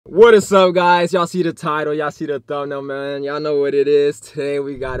What is up, guys? Y'all see the title, y'all see the thumbnail, man. Y'all know what it is. Today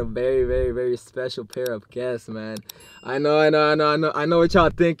we got a very, very, very special pair of guests, man. I know what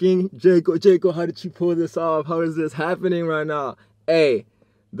y'all thinking. Jayco, how did you pull this off? How is this happening right now? Hey,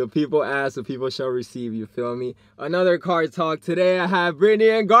 the people ask, the people shall receive, you feel me? Another car talk. Today I have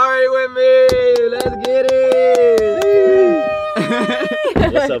Britney and Garik with me. Let's get it.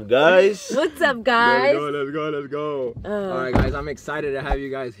 What's up, guys? What's up, guys? Let's go. All right, guys, I'm excited to have you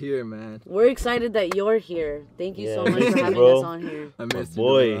guys here, man. We're excited that you're here. Thank you so much for having us on here. I missed you,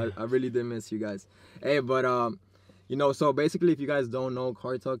 boy. bro. I really did miss you guys. Hey, but you know, so basically, if you guys don't know,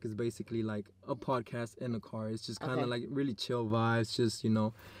 Car Talk is basically like a podcast in the car. It's just kind of like really chill vibes. Just, you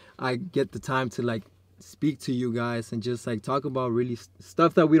know, I get the time to like speak to you guys and just like talk about really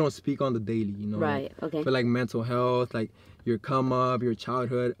stuff that we don't speak on the daily, you know. Right, like, okay. But like mental health, like your come up, your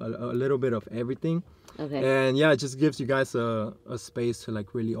childhood, a little bit of everything. Okay. And yeah, it just gives you guys a space to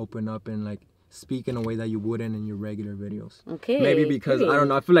like really open up and like speak in a way that you wouldn't in your regular videos. Okay. Maybe because, I don't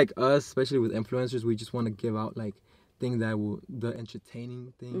know, I feel like us, especially with influencers, we just want to give out like things that will, the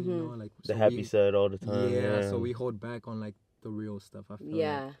entertaining thing, you know, like The happy side all the time. Yeah, so we hold back on like the real stuff, I feel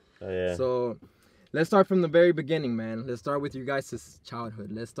Yeah. like. Oh, yeah. So let's start from the very beginning, man. Let's start with you guys'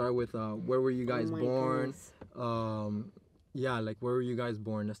 childhood. Let's start with where were you guys born? Goodness. Yeah, like where were you guys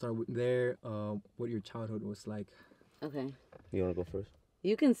born? Let's start with there. What your childhood was like. Okay. You want to go first?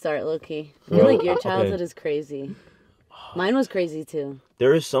 You can start, Loki. I feel like your childhood is crazy. Mine was crazy too.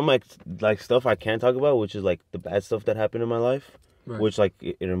 There is some like stuff I can't talk about, which is like the bad stuff that happened in my life, which like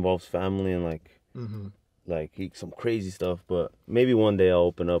it involves family and like some crazy stuff. But maybe one day I'll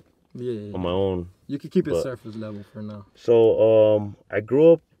open up on my own. You can keep it surface level for now. So I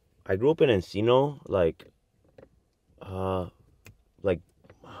grew up in Encino, like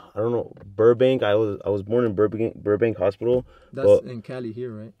I don't know, Burbank. I was born in Burbank Hospital. That's in Cali here,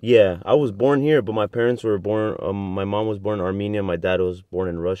 right? Yeah, I was born here, but my parents were born. My mom was born in Armenia. My dad was born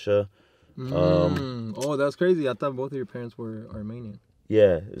in Russia. Oh, that's crazy. I thought both of your parents were Armenian.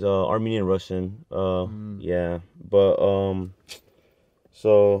 Yeah, it's Armenian Russian. Yeah, but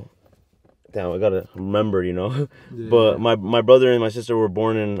so damn, I gotta remember, you know. Yeah. But my brother and my sister were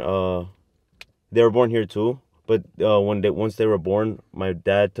born in. They were born here too. But once they were born, my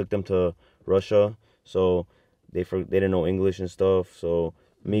dad took them to Russia, so they didn't know English and stuff. So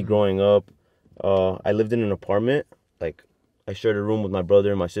me growing up, I lived in an apartment. Like I shared a room with my brother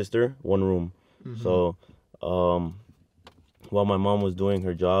and my sister, one room. So while my mom was doing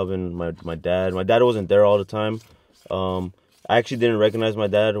her job and my dad wasn't there all the time. I actually didn't recognize my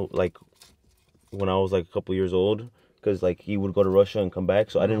dad like when I was like a couple years old, because like he would go to Russia and come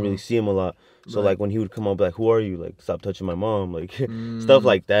back, so I didn't really see him a lot. So like when he would come up, like, who are you? Like, stop touching my mom, like stuff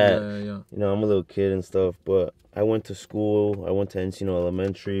like that. Yeah. You know, I'm a little kid and stuff. But I went to school. I went to Encino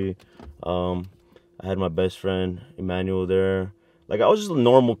Elementary. I had my best friend Emmanuel there. Like I was just a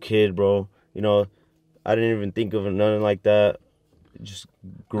normal kid, bro. You know, I didn't even think of nothing like that. Just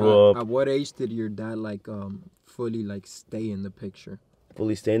grew up. At what age did your dad like fully like stay in the picture?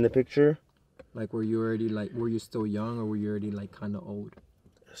 Fully stay in the picture. Like, were you still young, or were you already like kind of old?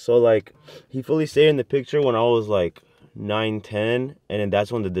 So like he fully stayed in the picture when I was like 9, 10, and then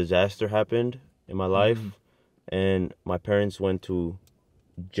that's when the disaster happened in my life, and my parents went to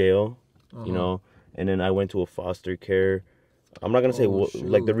jail, you know, and then I went to a foster care. I'm not gonna say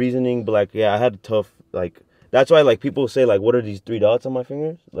like the reasoning, but like yeah, I had a tough like. That's why like people say like, what are these 3 dots on my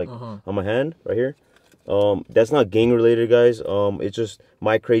fingers, like on my hand right here? That's not gang related, guys. It's just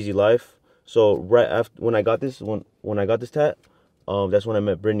my crazy life. So right after when I got this tat, that's when I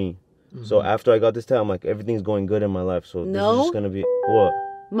met Britney. So after I got this tat, I'm like, everything's going good in my life. So this is just gonna be what?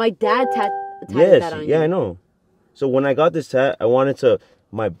 My dad tatted that on you. Yeah, I know. So when I got this tat, I wanted to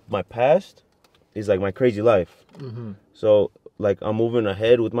my past is like my crazy life. So like I'm moving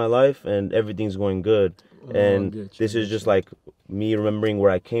ahead with my life and everything's going good. And this is just like me remembering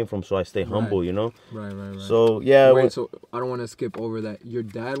where I came from, so I stay humble, you know? Right. So yeah. Wait, so I don't want to skip over that. Your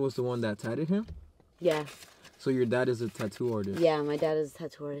dad was the one that tattooed him? Yeah. So your dad is a tattoo artist? Yeah, my dad is a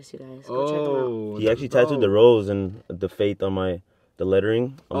tattoo artist, you guys. Go check him out. He actually tattooed the rose and the faith on the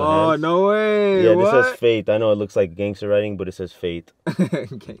lettering on my hands. No way! Yeah, what? This says faith. I know it looks like gangster writing, but it says faith.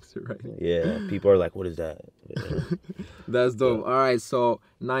 Gangster writing. Yeah, people are like, what is that? Yeah. That's dope. All right, so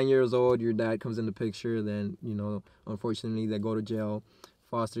 9 years old, your dad comes in the picture. Then, you know, unfortunately, they go to jail,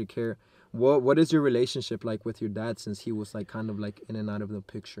 foster care. What is your relationship like with your dad, since he was like kind of like in and out of the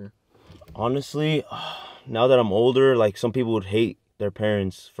picture? Honestly, now that I'm older, like some people would hate their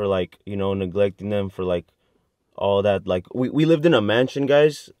parents for like, you know, neglecting them for like all that. Like we lived in a mansion,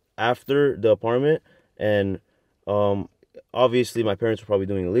 guys, after the apartment, and obviously my parents were probably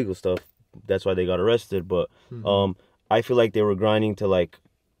doing illegal stuff. That's why they got arrested. But I feel like they were grinding to like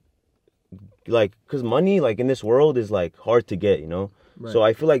because money like in this world is like hard to get, you know. Right. So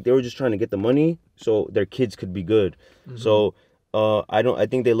I feel like they were just trying to get the money so their kids could be good. So I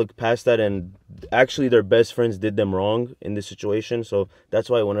think they looked past that, and actually their best friends did them wrong in this situation. So that's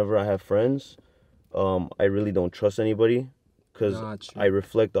why whenever I have friends, I really don't trust anybody, because I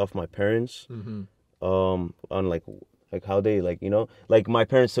reflect off my parents on like how they like, you know, like my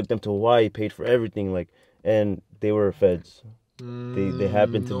parents took them to Hawaii, paid for everything, like, and they were feds. They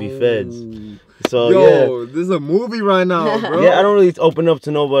happen to be feds. So yo, this is a movie right now, bro. Yeah, I don't really open up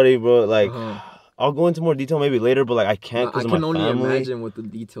to nobody, bro. Like, I'll go into more detail maybe later, but like I can't because of my family. I can only imagine what the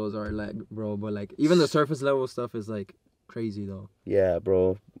details are like, bro. But like even the surface level stuff is like crazy though. Yeah,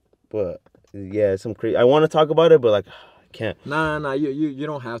 bro. But yeah, some crazy. I want to talk about it, but like I can't. Nah. You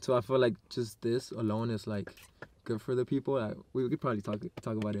don't have to. I feel like just this alone is like good for the people. Like, we could probably talk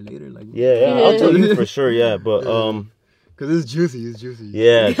about it later. Like yeah, I'll tell you for sure. Yeah, but cause it's juicy.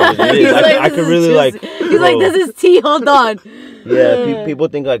 Yeah, it is. I could really like. He's like, this is tea. Hold on. Yeah, people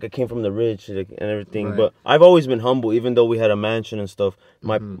think like I came from the rich and everything, right. But I've always been humble. Even though we had a mansion and stuff,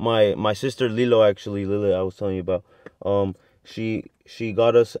 my sister Lila, I was telling you about, she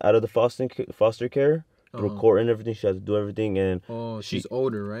got us out of the foster care through court and everything. She had to do everything, and she's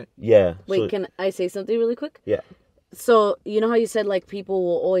older, right? Yeah. Wait, can I say something really quick? Yeah. So you know how you said like people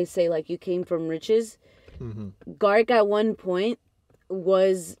will always say like you came from riches. Garik at one point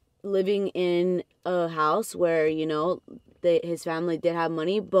was living in a house where, you know, his family did have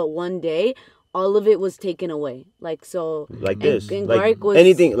money, but one day all of it was taken away. Like, so like this, and like Garik was,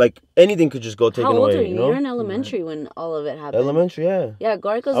 anything could just go taken away. How old are you? You know? You're in elementary when all of it happened. Elementary, yeah. Yeah,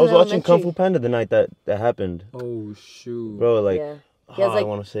 Garik was. I was watching Kung Fu Panda the night that happened. Oh shoot, bro! Like, like, I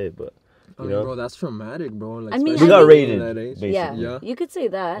want to say it, but you know, bro, that's traumatic, bro. Like, I mean, we got raided. Basically. Yeah, you could say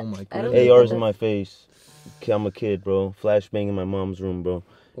that. Oh my god, ARs in my face. I'm a kid, bro. Flashbang in my mom's room, bro.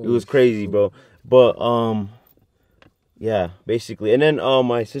 It was crazy, bro. But yeah, basically. And then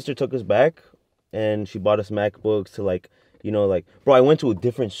my sister took us back, and she bought us MacBooks to like, you know, like, bro, I went to a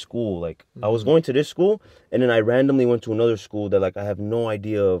different school. Like, I was going to this school, and then I randomly went to another school that like I have no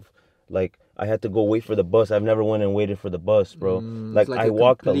idea of. Like, I had to go wait for the bus. I've never went and waited for the bus, bro. Like I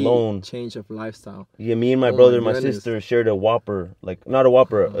walked alone. Change of lifestyle. Yeah, me and my brother and my sister shared a Whopper. Like, not a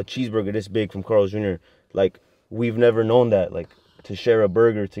Whopper, a cheeseburger this big from Carl's Jr. Like, we've never known that, like, to share a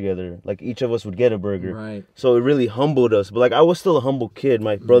burger together. Like, each of us would get a burger. Right. So it really humbled us. But, like, I was still a humble kid.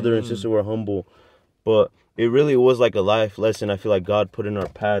 My brother and sister were humble. But it really was, like, a life lesson I feel like God put in our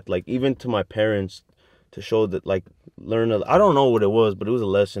path. Like, even to my parents, to show that, like, I don't know what it was, but it was a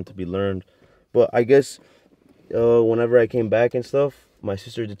lesson to be learned. But I guess whenever I came back and stuff, my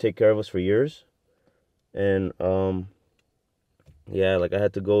sister did take care of us for years. And, yeah, like, I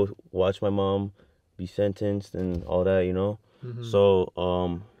had to go watch my mom be sentenced and all that, you know.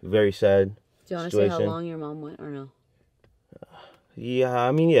 So very sad. Do you want to say how long your mom went or no? Yeah,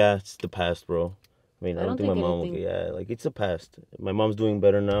 I mean, yeah, it's the past, bro. I mean, I don't think my mom will. Yeah, like, it's the past. My mom's doing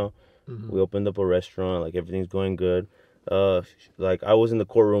better now. We opened up a restaurant, like, everything's going good. Like, I was in the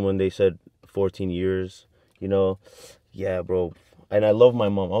courtroom when they said 14 years, you know. Yeah, bro. And I love my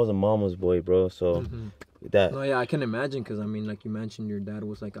mom. I was a mama's boy, bro. So that. No, yeah, I can imagine, because I mean, like you mentioned, your dad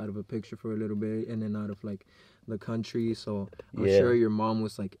was like out of a picture for a little bit, and then out of like the country. So I'm sure your mom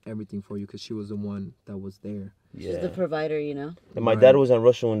was like everything for you, because she was the one that was there. She's the provider, you know. And my dad was in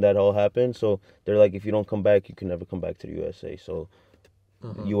Russia when that all happened. So they're like, if you don't come back, you can never come back to the USA. So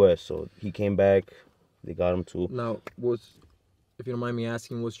U.S. So he came back. They got him too. Now, if you don't mind me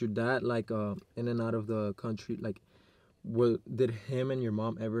asking, was your dad like in and out of the country? Like, did him and your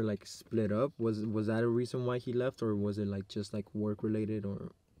mom ever like split up? Was that a reason why he left, or was it like just like work related,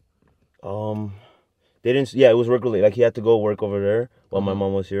 or? They didn't. Yeah, it was work related. Like, he had to go work over there while my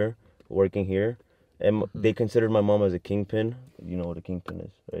mom was here, working here, and they considered my mom as a kingpin. You know what a kingpin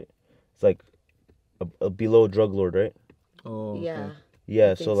is, right? It's like a below drug lord, right? Oh. Yeah. Okay.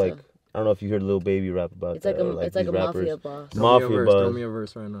 Yeah. So like, I don't know if you heard Lil Baby rap about it's that. It's like a mafia boss. Throw me a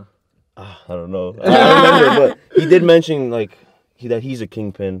verse right now. I don't know. I don't remember, but he did mention like that he's a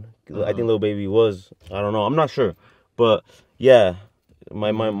kingpin. I think Lil Baby was. I don't know. I'm not sure, but yeah,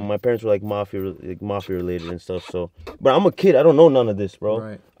 my parents were like mafia related and stuff. So, but I'm a kid. I don't know none of this, bro.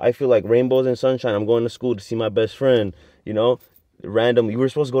 Right. I feel like rainbows and sunshine. I'm going to school to see my best friend. You know, randomly. We were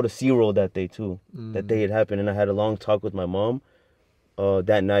supposed to go to SeaWorld that day too. That day it happened, and I had a long talk with my mom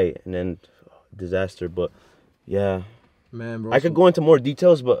that night, and then disaster. But yeah, man, bro, I could go into more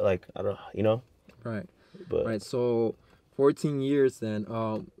details, but like, I don't, you know. Right. But right. So 14 years then.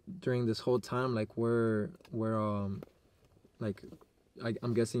 During this whole time, like, where Like,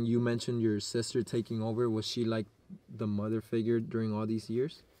 I'm guessing you mentioned your sister taking over. Was she like the mother figure during all these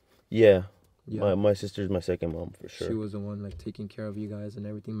years? Yeah. Yeah. My sister's my second mom for sure. She was the one like taking care of you guys and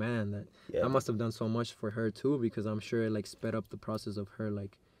everything. Man, that must have done so much for her too, because I'm sure it like sped up the process of her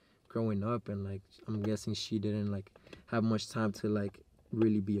like growing up, and like I'm guessing she didn't like have much time to like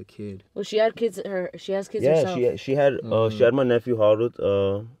really be a kid. Well, she had kids. She has kids herself. Yeah, she had my nephew Harut,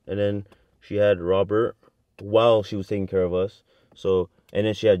 and then she had Robert while she was taking care of us. So, and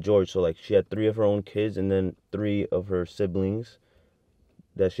then she had George. So like she had 3 of her own kids, and then 3 of her siblings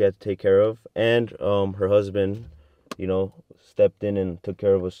that she had to take care of, and her husband, stepped in and took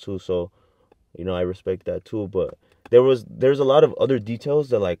care of us too. So, I respect that too. But there's a lot of other details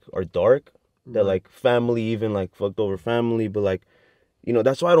that like are dark, that like family, even like fucked over family. But like,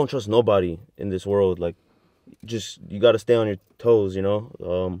 that's why I don't trust nobody in this world. Like, just you gotta stay on your toes,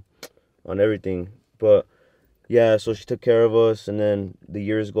 on everything. But yeah, so she took care of us, and then the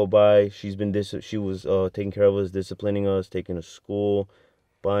years go by. She was taking care of us, disciplining us, taking us to school,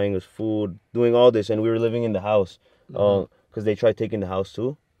 buying us food, doing all this, and we were living in the house, because they tried taking the house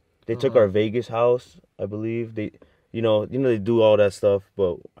too. They took our Vegas house, I believe. They, they do all that stuff,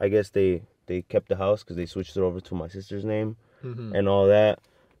 but I guess they kept the house because they switched it over to my sister's name and all that.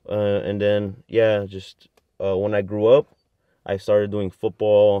 And then just when I grew up, I started doing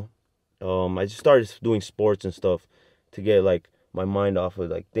football. I just started doing sports and stuff to get like my mind off of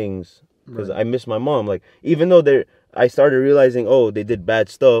like things, because I miss my mom. Like, even though I started realizing, they did bad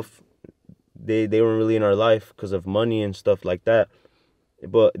stuff. They weren't really in our life because of money and stuff like that.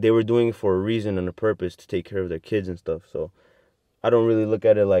 But they were doing it for a reason and a purpose, to take care of their kids and stuff. So I don't really look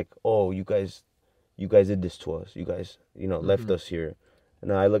at it like, you guys did this to us. You guys, left us here.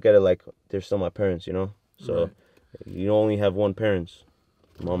 And I look at it like they're still my parents, So you only have one parents,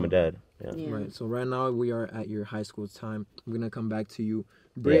 mom and dad. Yeah. Right. So right now we are at your high school time. I'm gonna come back to you,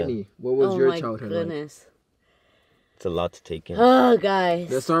 Britney. What was your childhood like? Goodness. It's a lot to take in. Oh,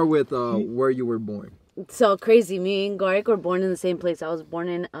 guys. Let's start with where you were born. So crazy. Me and Garik were born in the same place. I was born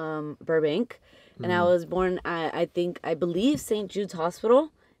in Burbank, and I was born at, I believe St. Jude's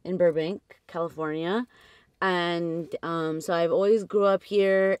Hospital in Burbank, California. And so I've always grew up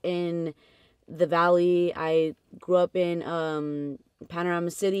here in the Valley. I grew up in Panorama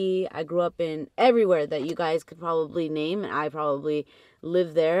City. I grew up in everywhere that you guys could probably name, and I probably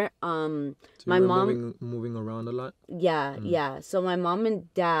lived there. So my you were mom moving around a lot. Yeah. So my mom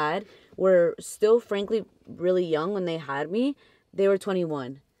and dad were still, frankly, really young when they had me. They were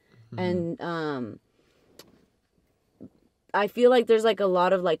 21, and I feel like there's like a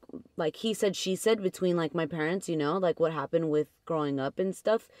lot of like he said, she said between like my parents, like what happened with growing up and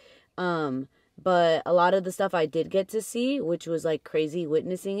stuff. But a lot of the stuff I did get to see, which was like crazy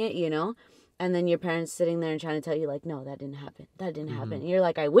witnessing it, and then your parents sitting there and trying to tell you like, no, that didn't happen. That didn't happen. And you're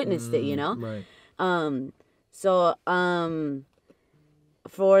like, I witnessed it, Right. So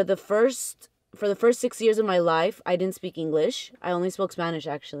for the first 6 years of my life, I didn't speak English. I only spoke Spanish,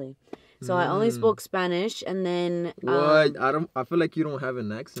 actually. So I only spoke Spanish, and then what? I feel like you don't have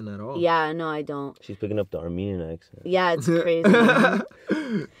an accent at all. Yeah, no, I don't. She's picking up the Armenian accent. Yeah, it's crazy.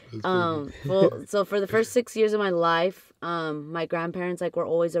 Well, so for the first 6 years of my life, my grandparents like were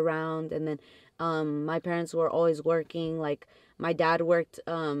always around, and then my parents were always working. Like my dad worked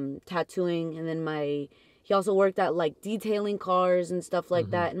tattooing, and then he also worked at like detailing cars and stuff like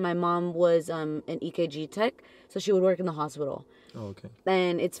that. And my mom was an EKG tech, so she would work in the hospital. Oh, okay.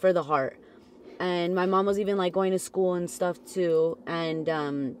 And it's for the heart. And my mom was even like going to school and stuff too.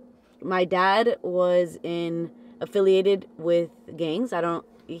 And my dad was affiliated with gangs.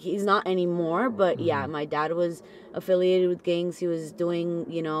 He's not anymore, but yeah, my dad was affiliated with gangs. He was doing,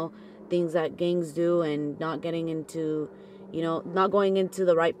 things that gangs do, and not getting into, not going into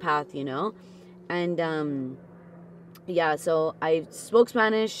the right path, And yeah, so I spoke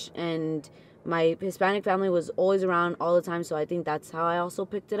Spanish, and my Hispanic family was always around all the time, so I think that's how I also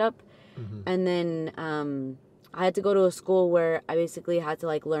picked it up. And then I had to go to a school where I basically had to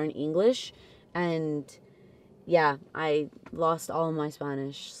like learn English, and yeah, I lost all of my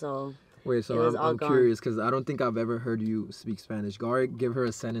Spanish. So wait, so I'm curious, because I don't think I've ever heard you speak Spanish. Garik, give her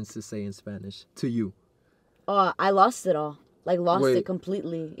a sentence to say in Spanish to you. Oh, I lost it all. Like lost it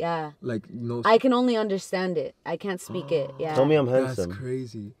completely. Yeah. Like no. I can only understand it. I can't speak it. Yeah. Tell me I'm handsome. That's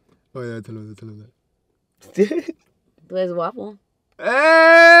crazy. Oh yeah, tell him that. Tú eres guapo.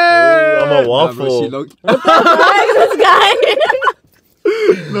 Hey! I'm a waffle. What the fuck, this guy?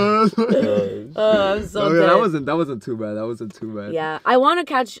 I'm so Okay, dead. that wasn't too bad. That wasn't too bad. Yeah, I want to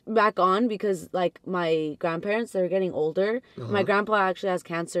catch back on because like my grandparents, they're getting older. My grandpa actually has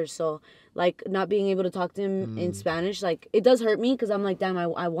cancer, so like not being able to talk to him in Spanish, like it does hurt me because I'm like, damn,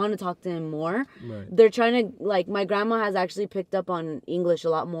 I want to talk to him more. Right. They're trying to like my grandma has actually picked up on English a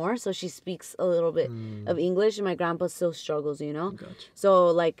lot more, so she speaks a little bit of English, and my grandpa still struggles, you know. Gotcha. So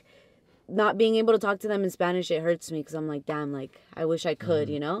like not being able to talk to them in Spanish, it hurts me because I'm like, damn, like I wish I could,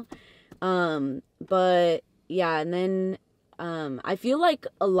 you know. But yeah, and then I feel like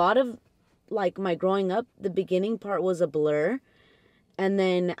a lot of like my growing up, the beginning part was a blur. And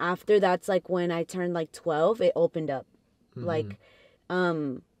then after that's like when I turned like 12, it opened up. Like,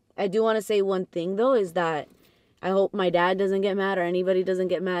 I do want to say one thing though, is that I hope my dad doesn't get mad or anybody doesn't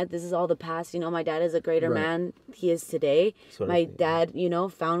get mad. This is all the past. You know, my dad is a greater man he is today. My dad, you know,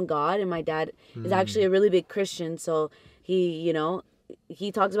 found God, and my dad is actually a really big Christian. So he, you know,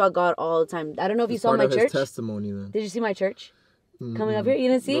 he talks about God all the time. I don't know if you saw my church. Testimony then. Did you see my church? Coming up here, you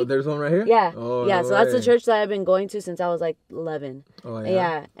didn't see? No, there's one right here? Yeah. Oh, yeah, no so that's the way. church that I've been going to since I was like 11. Oh,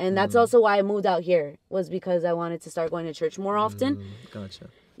 Yeah, and that's also why I moved out here, was because I wanted to start going to church more often. Gotcha.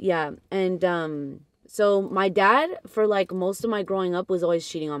 Yeah, and so my dad, for like most of my growing up, was always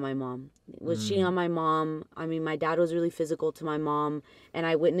cheating on my mom. Cheating on my mom. I mean, my dad was really physical to my mom, and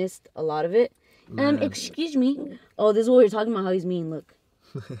I witnessed a lot of it. Excuse me. Oh, this is what we were talking about, how he's mean. Look.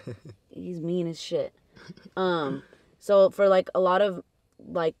 He's mean as shit. So for like a lot of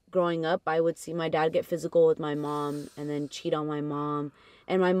like growing up, I would see my dad get physical with my mom and then cheat on my mom,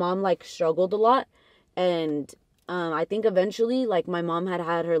 and my mom like struggled a lot, and I think eventually like my mom had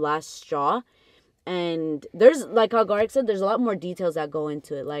her last straw, and there's like how Garik said, there's a lot more details that go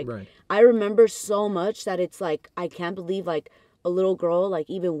into it. Like I remember so much that it's like I can't believe like a little girl like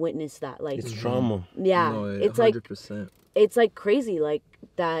even witnessed that. Like It's trauma. Yeah, No, it's 100%. like it's like crazy like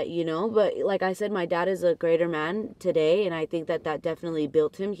that, you know. But like I said, my dad is a greater man today, and I think that definitely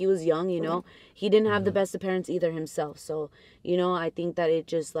built him. He was young, you know. He didn't have the best of parents either himself, so you know, I think that it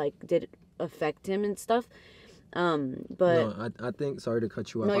just like did affect him and stuff. But no, I think, sorry to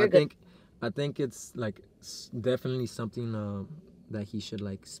cut you off. No, you're good. I think it's like definitely something that he should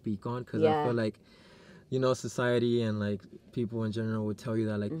like speak on, because Yeah. I feel like, you know, society and like people in general would tell you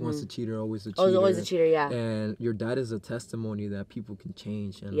that like once a cheater, always a cheater. Oh, always a cheater, yeah. And your dad is a testimony that people can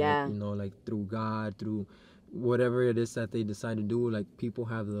change, and Yeah. like, you know, like through God, through whatever it is that they decide to do, like people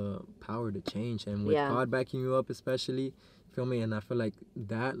have the power to change, and with Yeah. God backing you up, especially, feel me. And I feel like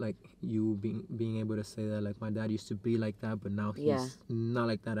that, like you being able to say that, like my dad used to be like that, but now he's Yeah. not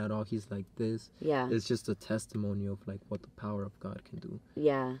like that at all. He's like this. Yeah. It's just a testimony of like what the power of God can do.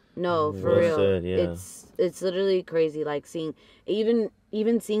 Yeah. No, for Well real. said, yeah. It's literally crazy. Like seeing even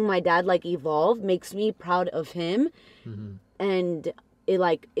seeing my dad like evolve makes me proud of him. And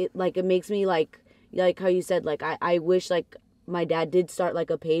it makes me like how you said, like I wish like my dad did start like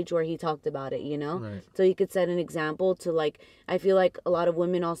a page where he talked about it, you know? Right. So he could set an example to like, I feel like a lot of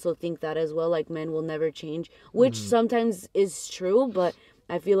women also think that as well, like men will never change, which sometimes is true, but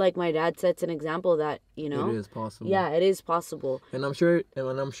I feel like my dad sets an example that, you know, It is possible. yeah, it is possible. And I'm sure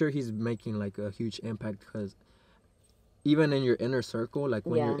he's making like a huge impact, because even in your inner circle, like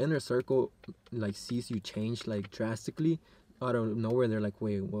when your Yeah. inner circle like sees you change like drastically out of nowhere, they're like,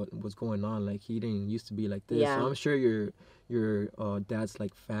 wait, what's going on? Like he didn't used to be like this. Yeah. So I'm sure your dad's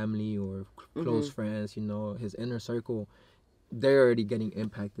like family or close friends, you know, his inner circle, they're already getting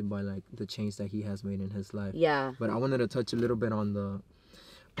impacted by like the change that he has made in his life. Yeah. But I wanted to touch a little bit on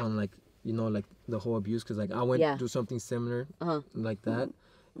like, you know, like the whole abuse, because like I went Yeah. through something similar like that,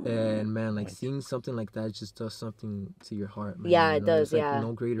 and man, like seeing something like that just does something to your heart, man. Yeah, you it know? does. There's, like, Yeah.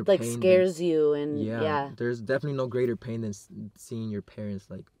 no greater It, like pain scares you, and than, yeah. there's definitely no greater pain than seeing your parents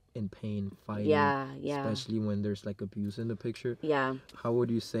like in pain, fighting, Yeah. especially when there's like abuse in the picture. Yeah. How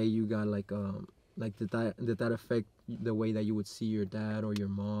would you say you got like did that affect the way that you would see your dad or your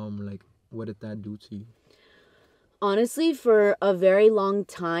mom? Like what did that do to you? Honestly, for a very long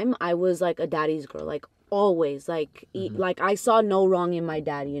time, I was like a daddy's girl, like always, like like I saw no wrong in my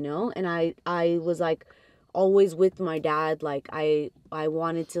dad, you know, and I was like always with my dad. Like I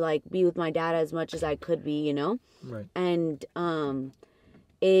wanted to like be with my dad as much as I could be, you know. Right. And I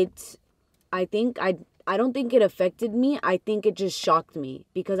don't think it affected me. I think it just shocked me,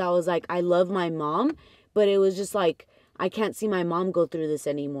 because I was like, I love my mom, but it was just like I can't see my mom go through this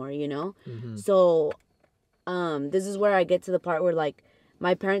anymore, you know. So this is where I get to the part where like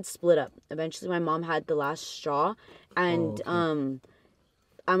my parents split up. Eventually my mom had the last straw, and I'm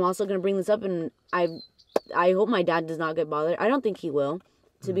also going to bring this up, and I hope my dad does not get bothered. I don't think he will,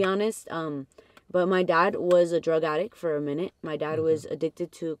 to be honest. But my dad was a drug addict for a minute. My dad was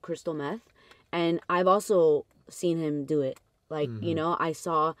addicted to crystal meth, And I've also seen him do it. Like, you know, I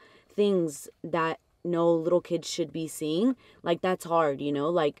saw things that no little kid should be seeing. Like, that's hard, you know?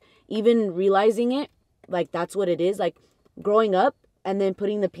 Like, even realizing it, like, that's what it is. Like, growing up and then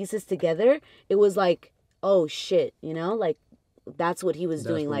putting the pieces together, it was like, oh, shit, you know? Like, that's what he was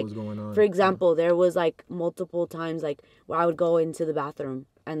doing. what Like, was going on. for example, there was, like, multiple times, like, where I would go into the bathroom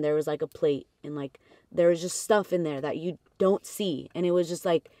and there was, like, a plate and, like, there was just stuff in there that you don't see. And it was just,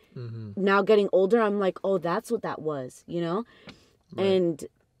 like, now getting older, I'm like, oh, that's what that was, you know? Right. And,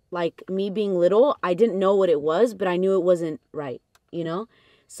 like, me being little, I didn't know what it was, but I knew it wasn't right, you know?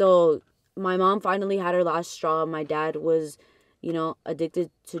 So my mom finally had her last straw. My dad was, you know, addicted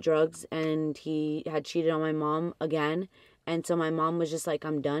to drugs, and he had cheated on my mom again. And so my mom was just like,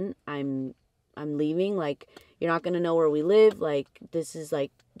 I'm done. I'm leaving. Like, you're not going to know where we live. Like, this is,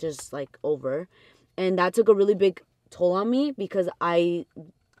 like, just, like, over. And that took a really big toll on me because I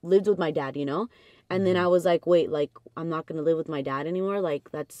lived with my dad, you know? And then I was like, wait, like, I'm not going to live with my dad anymore.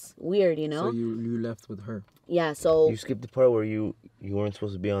 Like, that's weird, you know? So you left with her. Yeah, so... You skipped the part where you weren't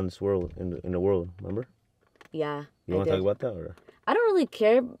supposed to be on this world, in the world, remember? Yeah, You want to talk about that? Or? I don't really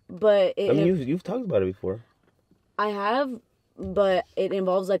care, but... I mean, you've talked about it before. I have, but it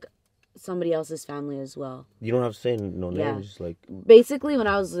involves, like, somebody else's family as well. You don't have to say no names, just like... Basically, when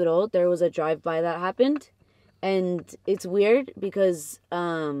I was little, there was a drive-by that happened. And it's weird because...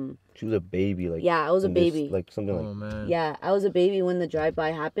 She was a baby, like... Yeah, I was a baby. Like, something like... Oh, man. Yeah, I was a baby when the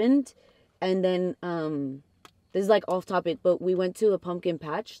drive-by happened. And then, this is, like, off-topic, but we went to a pumpkin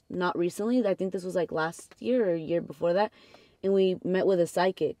patch, not recently. I think this was, like, last year or year before that. And we met with a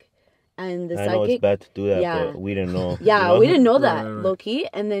psychic. And the psychic... I know it's bad to do that, but we didn't know. Yeah, you know? we didn't know that, Right. low-key.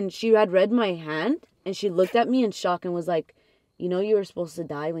 And then she had read my hand, and she looked at me in shock and was like, you know you were supposed to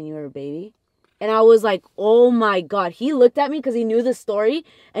die when you were a baby? And I was like, oh my God. He looked at me because he knew the story,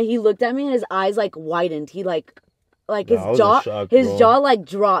 and he looked at me and his eyes, like, widened. He, like his jaw, like,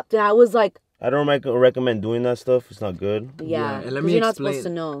 dropped. And I was like... I don't recommend doing that stuff. It's not good. Yeah, and let me you're explain, not supposed to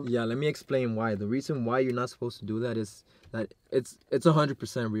know. Yeah, let me explain why. The reason why you're not supposed to do that is that it's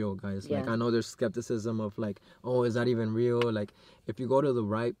 100% real, guys. Yeah. Like, I know there's skepticism of, like, oh, is that even real? Like, if you go to the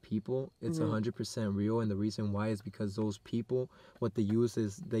right people, it's 100% real. And the reason why is because those people, what they use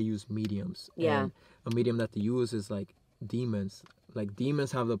is they use mediums. Yeah. And a medium that they use is, like, demons. Like,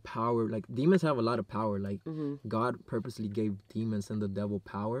 demons have the power. Like, demons have a lot of power. Like, God purposely gave demons and the devil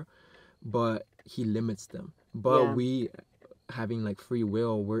power, but he limits them. But we, having, like, free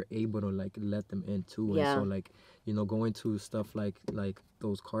will, we're able to, like, let them in too. Yeah. And so, like, you know, going to stuff like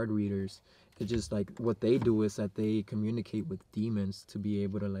those card readers, it's just, like, what they do is that they communicate with demons to be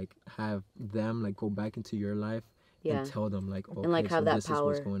able to, like, have them, like, go back into your life and tell them, like, okay, and, like, have so that this power.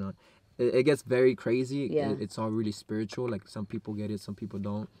 is what's going on. It gets very crazy. Yeah. It's all really spiritual. Like, some people get it, some people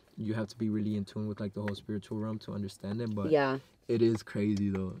don't. You have to be really in tune with, like, the whole spiritual realm to understand it. But it is crazy,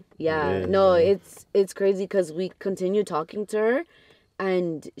 though. Yeah, no, it's crazy because we continued talking to her,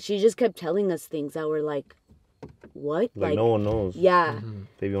 and she just kept telling us things that were like, what? Like no one knows. Yeah.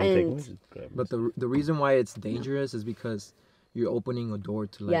 Maybe I'm taking But the reason why it's dangerous is because you're opening a door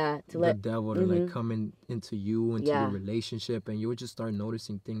to, like, the devil to like come into you, into your relationship, and you would just start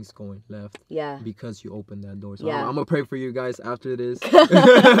noticing things going left. Yeah. Because you opened that door. So I'm gonna pray for you guys after this.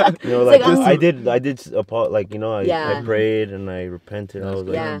 You know, like, I did like, you know, I prayed and I repented. I was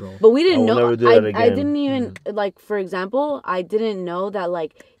like, but we didn't know. I didn't even like, for example, I didn't know that,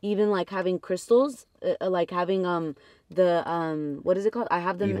 like, even, like, having crystals, like having the what is it called? I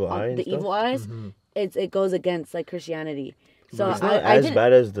have them evil eyes. It goes against, like, Christianity. So it's not as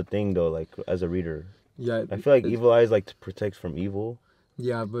bad as the thing, though, like, as a reader. Yeah. I feel like evil eyes, like, protects from evil.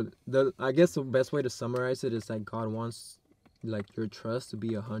 Yeah, but I guess the best way to summarize it is, like, God wants, like, your trust to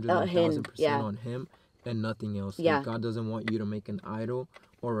be 100,000% on Him and nothing else. Yeah. Like, God doesn't want you to make an idol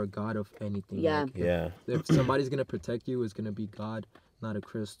or a god of anything. Yeah. Like, if somebody's gonna protect you, it's gonna be God, not a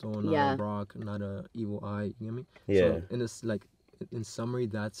crystal, not a rock, not a evil eye. You know what I mean? Yeah. So in this, like, in summary,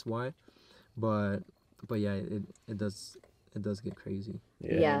 that's why. But yeah, it does get crazy.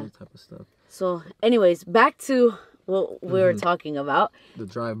 Yeah. That type of stuff. So, anyways, back to what we were talking about. The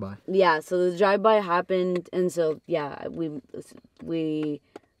drive-by. Yeah. So the drive-by happened, and so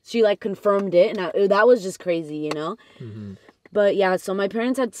she, like, confirmed it, and that was just crazy, you know. But yeah, so my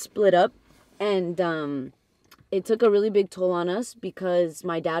parents had split up, and it took a really big toll on us because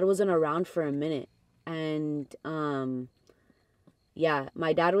my dad wasn't around for a minute, and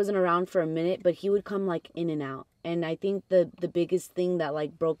my dad wasn't around for a minute, but he would come, like, in and out. And I think the biggest thing that,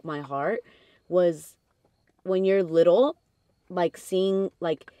 like, broke my heart was when you're little, like, seeing,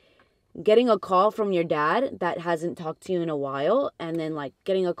 like, getting a call from your dad that hasn't talked to you in a while, and then, like,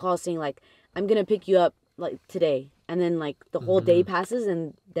 getting a call saying, like, I'm gonna pick you up like today, and then like the whole day passes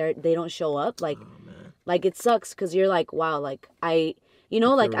and they don't show up. Like, like it sucks because you're like, wow, like you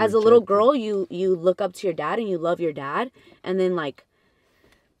know, like as a little girl, you look up to your dad and you love your dad, and then like,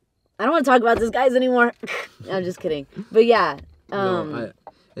 I don't want to talk about this guys anymore. I'm just kidding, but yeah.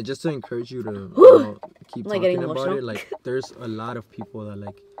 And just to encourage you to keep talking about it, like there's a lot of people that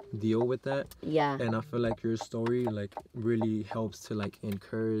like deal with that. Yeah. And I feel like your story like really helps to like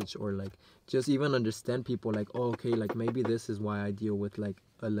encourage or like just even understand people like, oh, okay, like maybe this is why I deal with like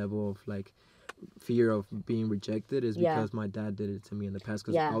a level of like fear of being rejected is because my dad did it to me in the past.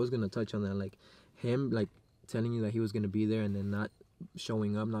 Because I was gonna touch on that, like him like telling you that he was gonna be there and then not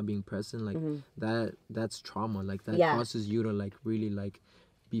showing up, not being present, like that's trauma. Like that causes you to like really like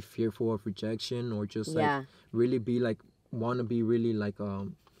be fearful of rejection or just like really be like want to be really like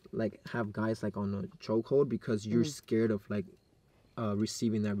have guys like on a chokehold because you're scared of like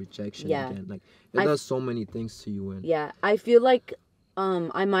receiving that rejection again. Like it does so many things to you. And I feel like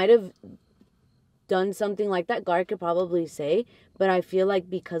I might have done something like that. Garik could probably say, but I feel like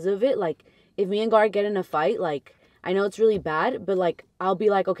because of it, like if me and Garik get in a fight, like I know it's really bad, but like I'll be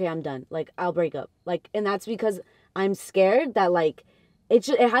like, okay, I'm done. Like I'll break up. Like, and that's because I'm scared that like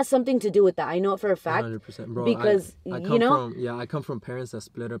it has something to do with that. I know it for a fact. 100%, bro. Because you know, I come from parents that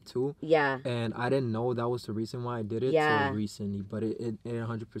split up too. Yeah. And I didn't know that was the reason why I did it till recently. But it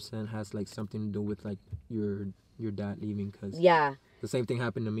 100% has like something to do with like your dad leaving. Cause the same thing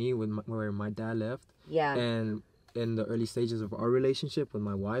happened to me with where my dad left. Yeah. And in the early stages of our relationship with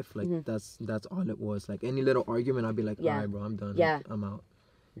my wife, like that's all it was. Like any little argument, I'd be like, all right, bro, I'm done. Yeah. Like, I'm out.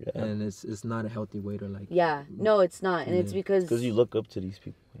 Yeah. And it's not a healthy way to like. Yeah, no, it's not, and it's because you look up to these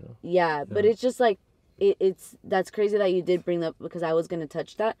people, you know. Yeah, but it's just like it's that's crazy that you did bring that because I was gonna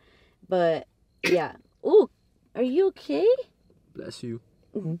touch that, but yeah. Ooh, are you okay? Bless you.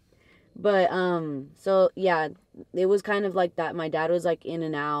 But so yeah, it was kind of like that. My dad was like in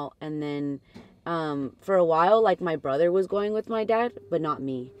and out, and then for a while, like my brother was going with my dad, but not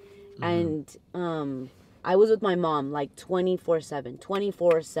me, and I was with my mom like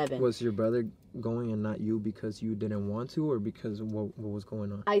 24/7. Was your brother going and not you because you didn't want to or because what was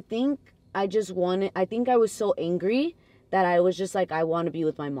going on? I think I think I was so angry that I was just like, I want to be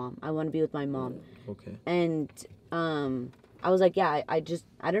with my mom. Okay. And I was like, yeah, I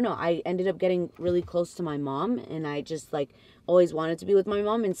don't know. I ended up getting really close to my mom and I just like always wanted to be with my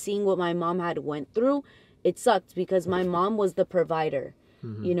mom, and seeing what my mom had went through, it sucked because my mom was the provider.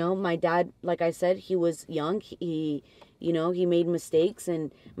 You know, my dad, like I said, he was young. He made mistakes,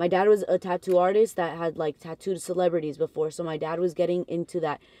 and my dad was a tattoo artist that had like tattooed celebrities before. So my dad was getting into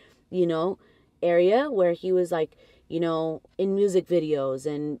that, you know, area where he was like, you know, in music videos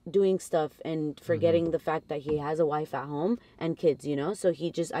and doing stuff and forgetting the fact that he has a wife at home and kids, you know. So he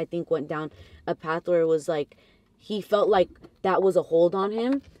just, I think, went down a path where it was like, he felt like that was a hold on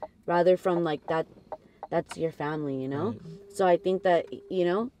him rather from like that's your family, you know? Right. So I think that, you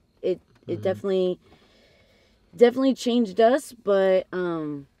know, it definitely changed us, but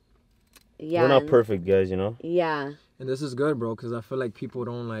yeah. We're not perfect, guys, you know? Yeah. And this is good, bro, because I feel like people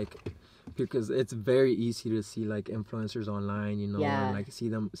don't like, because it's very easy to see like influencers online, you know, and like see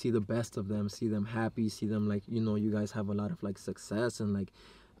the best of them, see them happy, see them like, you know, you guys have a lot of like success and like,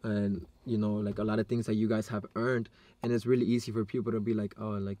 and you know, like a lot of things that you guys have earned, and it's really easy for people to be like,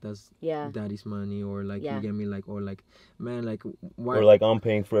 oh, like that's daddy's money, or like you get me, like, or like, man, like why, or like I'm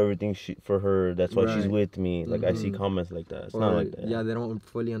paying for everything for her, that's why she's with me. Like I see comments like that. It's not like that. Yeah, they don't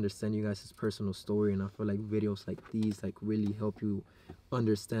fully understand you guys' personal story, and I feel like videos like these like really help you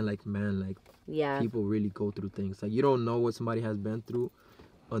understand, like, man, like people really go through things. Like you don't know what somebody has been through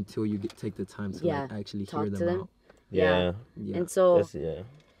until you take the time to like actually hear them out. Yeah. And so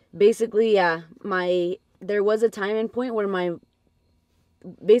basically, there was a time and point where my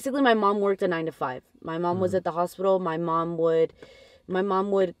mom worked a 9 to 5. My mom was at the hospital. My mom would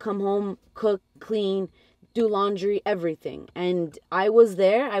come home, cook, clean, do laundry, everything. And I was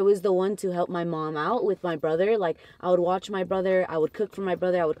there. I was the one to help my mom out with my brother. Like I would watch my brother. I would cook for my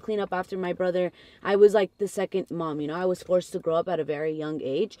brother. I would clean up after my brother. I was like the second mom, you know. I was forced to grow up at a very young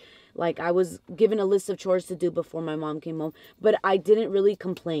age. Like I was given a list of chores to do before my mom came home. But I didn't really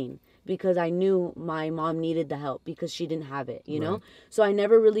complain because I knew my mom needed the help because she didn't have it, you know. So I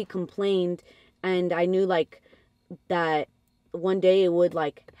never really complained, and I knew like that one day it would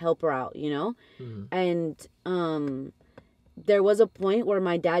like help her out, you know. And there was a point where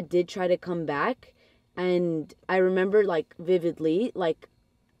my dad did try to come back, and I remember like vividly, like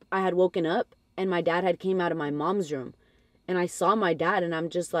I had woken up and my dad had came out of my mom's room, and I saw my dad, and I'm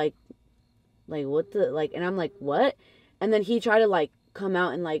just like what the, like, and I'm like, what? And then he tried to like come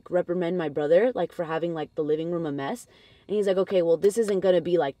out and like reprimand my brother like for having like the living room a mess. And he's like, okay, well, this isn't gonna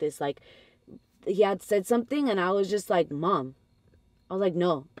be like this. Like, he had said something, and I was just like, Mom. I was like,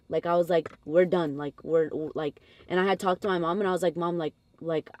 no. Like, I was like, we're done. Like, we're like, and I had talked to my mom, and I was like, Mom,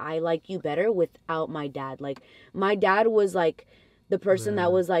 like I like you better without my dad. Like, my dad was like the person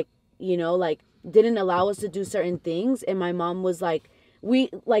that was like, you know, like didn't allow us to do certain things, and my mom was like,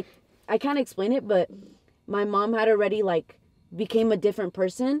 I can't explain it, but my mom had already like became a different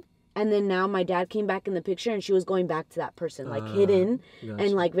person. And then now my dad came back in the picture, and she was going back to that person, like hidden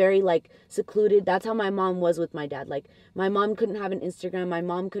and like very like secluded. That's how my mom was with my dad. Like, my mom couldn't have an Instagram. My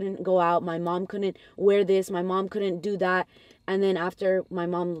mom couldn't go out. My mom couldn't wear this. My mom couldn't do that. And then after my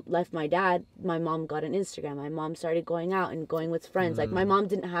mom left my dad, my mom got an Instagram. My mom started going out and going with friends. Like, my mom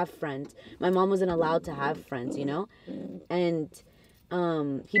didn't have friends. My mom wasn't allowed to have friends, you know? And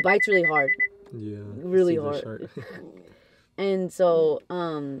he bites really hard. Yeah. Really hard. And so,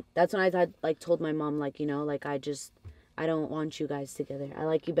 that's when I thought, like, told my mom, like, you know, like, I don't want you guys together. I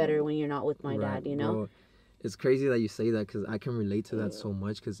like you better when you're not with my dad, you know? Well, it's crazy that you say that, because I can relate to that so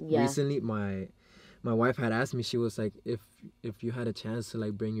much, because recently my wife had asked me, she was like, if you had a chance to,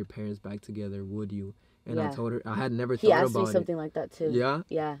 like, bring your parents back together, would you? And I told her, I had never thought about it. He asked me something like that, too. Yeah?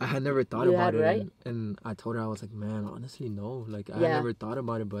 Yeah. I had never thought about it. Right? And I told her, I was like, man, honestly, no. Like, I had never thought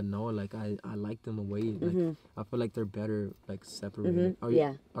about it, but no, like, I like them away. Like, I feel like they're better, like, separated.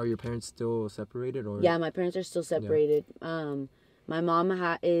 Are your parents still separated? Or? Yeah, my parents are still separated. Yeah. My mom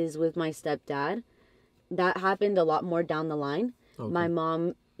is with my stepdad. That happened a lot more down the line. Okay. My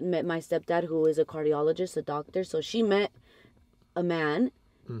mom met my stepdad, who is a cardiologist, a doctor. So she met a man.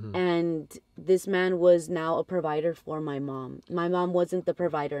 And this man was now a provider for my mom. My mom wasn't the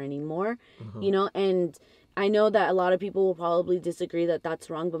provider anymore, you know, and I know that a lot of people will probably disagree that that's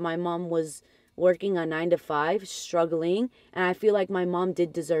wrong, but my mom was working a 9 to 5, struggling, and I feel like my mom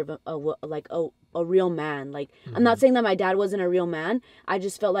did deserve a real man. Like, I'm not saying that my dad wasn't a real man. I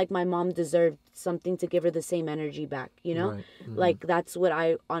just felt like my mom deserved something to give her the same energy back, you know? Right. Like, that's what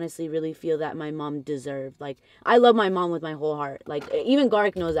I honestly really feel that my mom deserved. Like, I love my mom with my whole heart. Like, even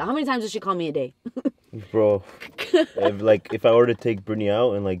Garik knows that. How many times does she call me a day? Bro, if I were to take Britney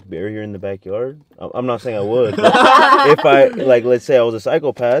out and, like, bury her in the backyard, I'm not saying I would, but if I, like, let's say I was a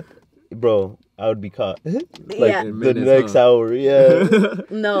psychopath, bro, I would be caught. Like, the next hour,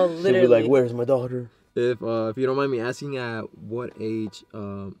 No, literally. She'd be like, where's my daughter? If you don't mind me asking, at what age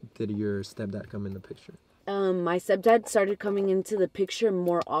did your stepdad come in the picture? My stepdad started coming into the picture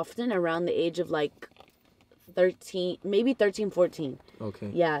more often around the age of, like, 13, maybe 13, 14. Okay.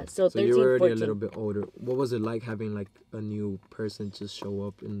 Yeah, so 13, you were already 14. a little bit older. What was it like having, like, a new person just show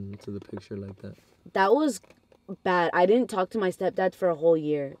up into the picture like that? That was bad. I didn't talk to my stepdad for a whole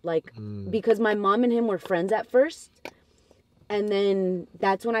year, like, because my mom and him were friends at first, and then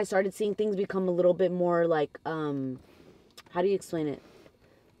that's when I started seeing things become a little bit more like, how do you explain it?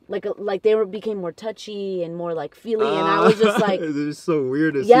 Like they became more touchy and more like feely, and I was just like, it's just so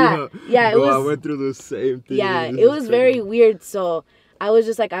weird to see. Yeah, it was. I went through the same thing. Yeah, it was very weird. So I was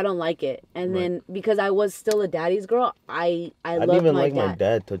just like, I don't like it. And then because I was still a daddy's girl, I loved my dad. I didn't even like my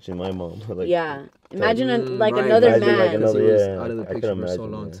dad touching my mom. Like, yeah. Imagine another man. Like another, out of the picture for so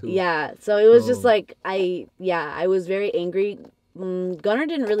long too. Yeah, so it was just like I was very angry. Gunnar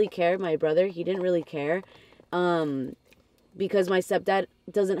didn't really care. My brother, he didn't really care, because my stepdad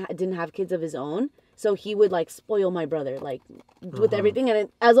didn't have kids of his own, so he would like spoil my brother like with everything, and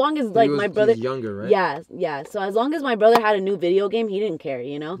as long as like my brother, he's younger, right? Yeah. So as long as my brother had a new video game, he didn't care,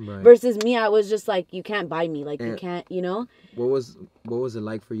 you know. Right. Versus me, I was just like, you can't buy me, like, you can't, you know. What was it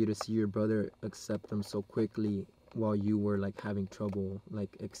like for you to see your brother accept them so quickly while you were like having trouble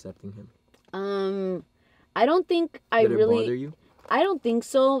like accepting him? I don't think Did it bother you? I don't think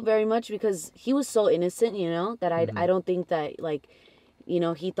so very much, because he was so innocent, you know, that I don't think that, like, you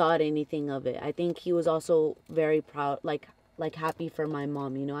know, he thought anything of it. I think he was also very proud, like happy for my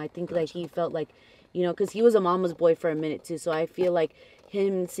mom, you know. I think that he felt like, you know, because he was a mama's boy for a minute too, so I feel like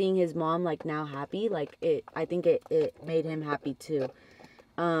him seeing his mom like now happy, like I think it made him happy too.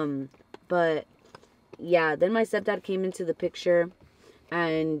 But yeah, then my stepdad came into the picture,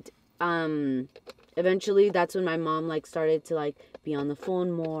 and eventually that's when my mom like started to like be on the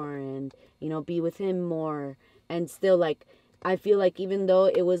phone more, and, you know, be with him more. And still, like, I feel like even though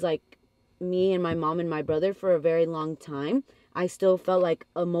it was like me and my mom and my brother for a very long time, I still felt like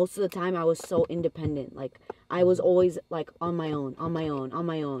most of the time I was so independent. Like, I was always like on my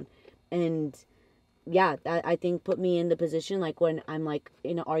own. And yeah, that I think put me in the position like when I'm like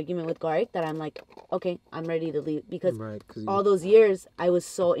in an argument with Garik, that I'm like, okay, I'm ready to leave, because all those years I was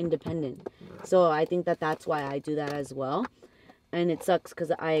so independent. So I think that that's why I do that as well. and it sucks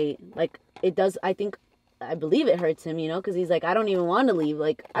because I believe it hurts him, because he's like, I don't even want to leave.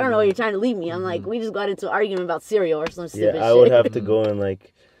 Like, I don't know why you're trying to leave me. I'm like, we just got into an argument about cereal or some stupid shit. I would have to go and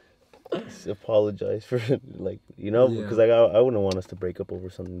like apologize for because like I wouldn't want us to break up over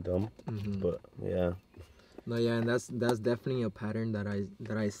something dumb. But yeah. No, yeah, and that's definitely a pattern that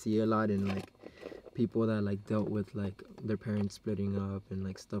I see a lot in like people that like dealt with like their parents splitting up and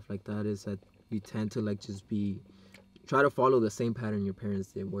like stuff like that, is that you tend to like try to follow the same pattern your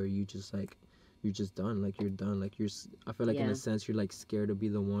parents did, where you're just done, like you're done, like I feel like in a sense you're like scared to be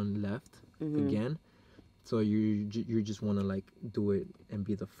the one left again, so you just want to like do it and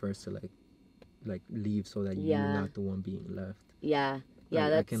be the first to like leave, so that you're not the one being left.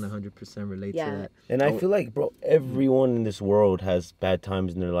 I can 100% relate to that. And I feel like, bro, everyone in this world has bad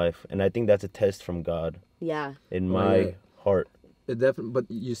times in their life, and I think that's a test from God. In my heart. It definitely. But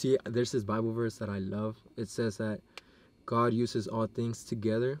you see, there's this Bible verse that I love. It says that God uses all things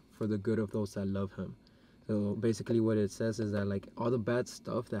together for the good of those that love Him. So basically, what it says is that like all the bad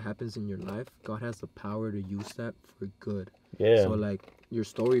stuff that happens in your life, God has the power to use that for good. Yeah. So like your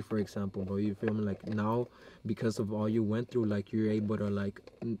story, for example, bro, you feel me? Like now, because of all you went through, like you're able to like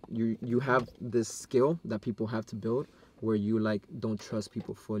you have this skill that people have to build, where you like don't trust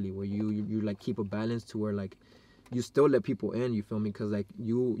people fully, where you like keep a balance to where like you still let people in. You feel me? Because like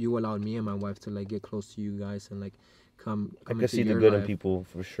you allowed me and my wife to like get close to you guys and like come I can see the good in people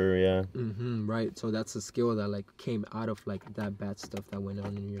for sure. Yeah. Right. So that's a skill that like came out of like that bad stuff that went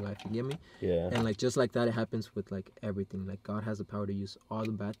on in your life. You get me? Yeah. And like just like that, it happens with like everything. Like God has the power to use all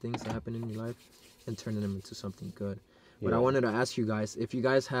the bad things that happen in your life and turn them into something good. But I wanted to ask you guys, if you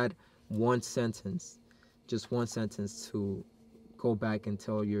guys had just one sentence to go back and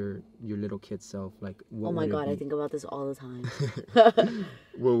tell your little kid self, like what oh my would it God, be? I think about this all the time.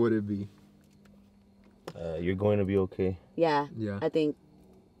 What would it be? You're going to be okay. Yeah. I think,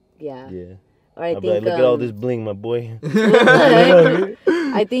 Yeah. Or I think, like, look at all this bling, my boy.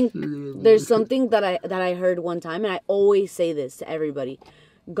 I think there's something that I heard one time, and I always say this to everybody.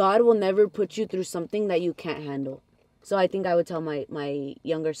 God will never put you through something that you can't handle. So I think I would tell my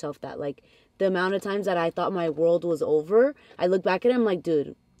younger self that, like, the amount of times that I thought my world was over, I look back at him like,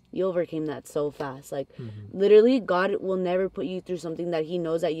 dude, you overcame that so fast. Like, literally, God will never put you through something that He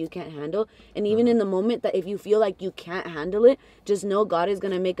knows that you can't handle. And even in the moment that if you feel like you can't handle it, just know God is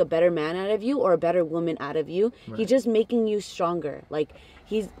going to make a better man out of you or a better woman out of you. Right. He's just making you stronger. Like,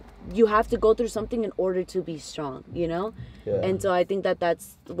 you have to go through something in order to be strong, you know? Yeah. And so I think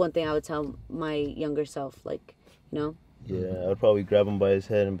that's one thing I would tell my younger self, like, you know? Yeah, I would probably grab him by his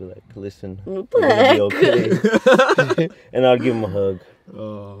head and be like, listen, we're gonna be okay. And I'd give him a hug.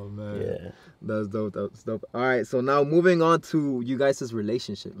 Oh, man. Yeah. That's dope. All right, so now moving on to you guys'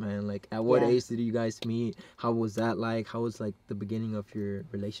 relationship, man. Like, at what age did you guys meet? How was that like? How was, like, the beginning of your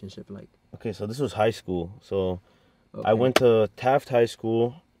relationship like? Okay, so this was high school. So I went to Taft High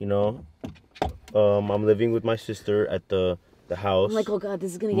School, you know. I'm living with my sister at the house. I'm like, oh, God,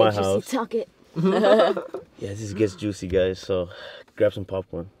 this is going to get juicy. Talk it. Yeah, this gets juicy, guys. So grab some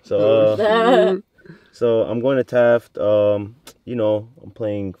popcorn. So so I'm going to Taft. You know, I'm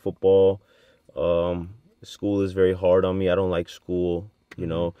playing football. School is very hard on me. I don't like school, you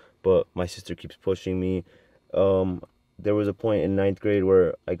know, but my sister keeps pushing me. There was a point in 9th grade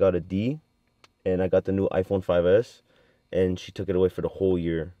where I got a D, and I got the new iPhone 5S, and she took it away for the whole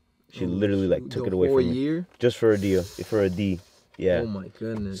year. She literally like took it away from me. Year? Just for a D. Yeah. Oh my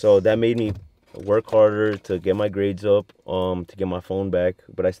goodness. So that made me work harder to get my grades up, to get my phone back,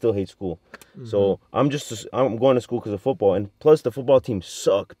 but I still hate school. So I'm going to school because of football, and plus the football team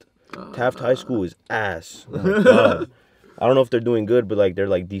sucked. Taft High School is ass. Oh my God. I don't know if they're doing good, but like they're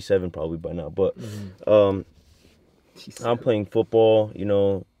like D7 probably by now. But I'm playing football, you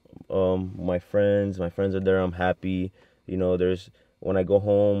know. My friends are there. I'm happy, you know. When I go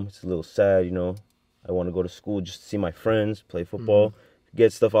home, it's a little sad, you know. I want to go to school just to see my friends, play football,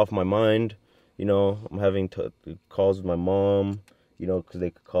 get stuff off my mind. You know, I'm having calls with my mom, you know, because they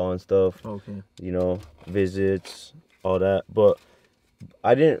could call and stuff. Okay. You know, visits, all that. But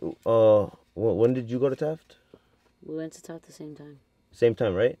I didn't, when did you go to Taft? We went to Taft the same time. Same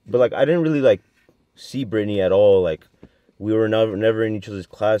time, right? But, like, I didn't really, like, see Britney at all. Like, we were never in each other's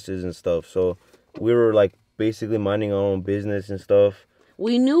classes and stuff. So we were, like, basically minding our own business and stuff.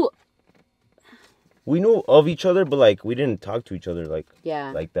 We knew of each other, but like we didn't talk to each other like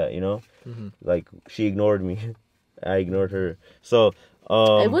that, you know. Like she ignored me, I ignored her. So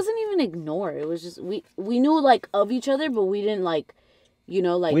it wasn't even ignore. It was just we knew like of each other, but we didn't like, you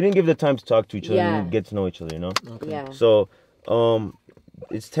know, like we didn't give the time to talk to each other and get to know each other, you know. Yeah. So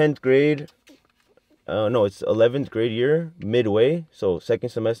it's 10th grade. no, it's 11th grade year, midway, so second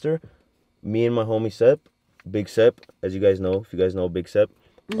semester. Me and my homie Sep, Big Sep, as you guys know, if you guys know Big Sep,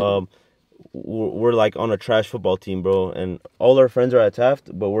 we're like on a trash football team, bro. And all our friends are at Taft,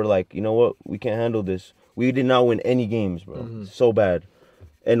 but we're like, you know what? We can't handle this. We did not win any games, bro. So bad.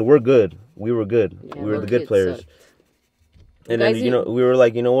 And we're good. We were good. Yeah, we were the good players. Sucked. And then, we were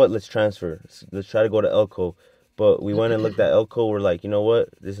like, you know what? Let's transfer. Let's try to go to Elko. But we went and looked at Elko. We're like, you know what?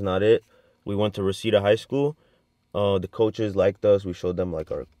 This is not it. We went to Reseda High School. The coaches liked us. We showed them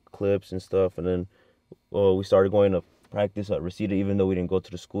like our clips and stuff. And then we started going to practice at Reseda, even though we didn't go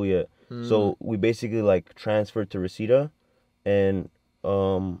to the school yet. So we basically like transferred to Reseda. And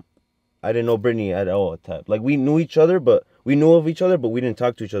I didn't know Britney at all at that. Like we knew each other, but we knew of each other, but we didn't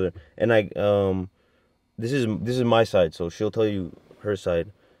talk to each other. And this is my side, so she'll tell you her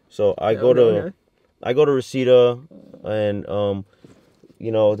side. So I go to Reseda, and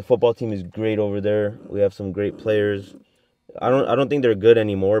the football team is great over there. We have some great players. I don't think they're good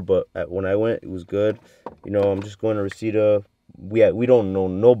anymore, but when I went, it was good. I'm just going to Reseda. We don't know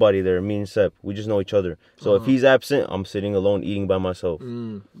nobody there. Me and Sep, we just know each other. So if he's absent, I'm sitting alone eating by myself.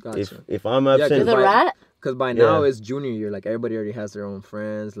 Gotcha. If I'm absent, the rat. Because by now it's junior year, like everybody already has their own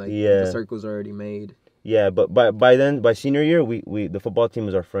friends, like the circles are already made. Yeah, but by senior year, we the football team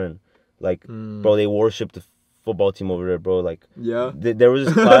is our friend. Like, bro, they worship the football team over there, bro. Like, there was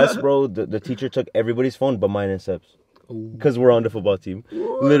this class, bro. The teacher took everybody's phone but mine and Sep's, because we're on the football team,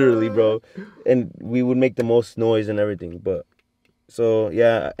 literally, bro. And we would make the most noise and everything. But so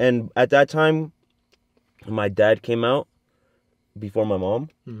yeah, and at that time, my dad came out before my mom.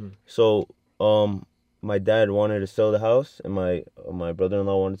 So my dad wanted to sell the house, and my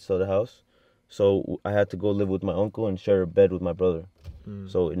brother-in-law wanted to sell the house. So I had to go live with my uncle and share a bed with my brother.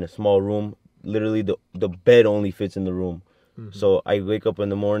 So in a small room, literally the bed only fits in the room. So I wake up in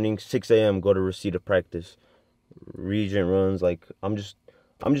the morning, 6 a.m., go to Reseda practice. Regent runs, like I'm just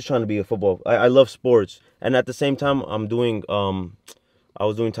trying to be a football. I love sports, and at the same time I was doing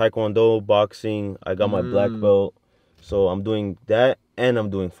taekwondo, boxing. I got my black belt, so I'm doing that and I'm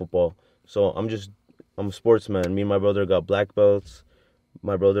doing football. So I'm a sportsman. Me and my brother got black belts.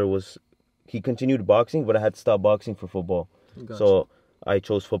 My brother he continued boxing, but I had to stop boxing for football. Gotcha. So I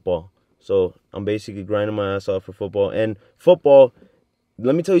chose football. So I'm basically grinding my ass off for football. And football,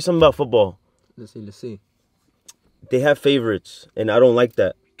 let me tell you something about football. Let's see. They have favorites, and I don't like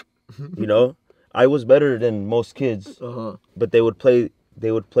that. I was better than most kids, but they would play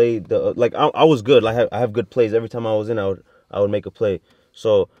the like I was good. I have good plays. Every time I was in, I would make a play.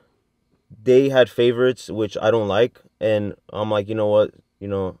 So they had favorites, which I don't like, and I'm like, you know what?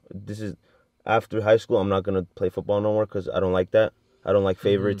 This is after high school. I'm not gonna play football no more because I don't like that. I don't like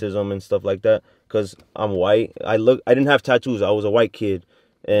favoritism and stuff like that because I'm white. I didn't have tattoos. I was a white kid,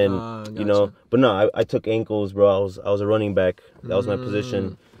 and gotcha. But no, I took ankles, bro. I was a running back. That was my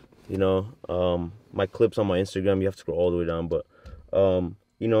position. My clips on my Instagram, you have to scroll all the way down. But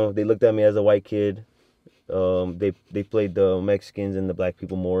they looked at me as a white kid. They played the Mexicans and the black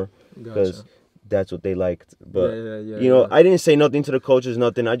people more because that's what they liked. But I didn't say nothing to the coaches,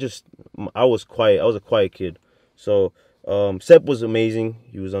 nothing. I was quiet. I was a quiet kid. So Sep was amazing.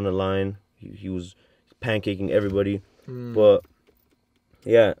 He was on the line. He was pancaking everybody. But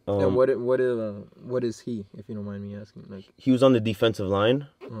yeah. And what is he, if you don't mind me asking? Like, he was on the defensive line.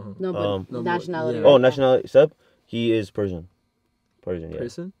 No, but nationality. Oh, nationality. Sep, he is Persian. Yeah.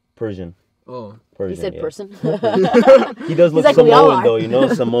 Persian. Oh, Persian, he said person. He does look like, Samoan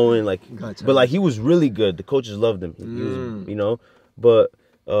though, Samoan, like. Gotcha. But like he was really good. The coaches loved him. He was, but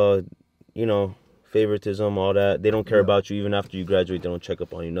favoritism, all that. They don't care about you even after you graduate. They don't check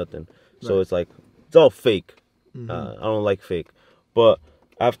up on you, nothing. So it's like it's all fake. I don't like fake. But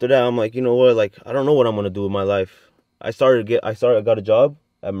after that, I'm like, you know what? Like I don't know what I'm gonna do with my life. I got a job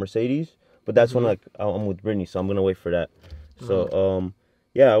at Mercedes, but that's when like I'm with Britney, so I'm gonna wait for that. So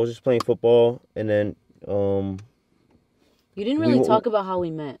yeah, I was just playing football, and then you didn't really talk about how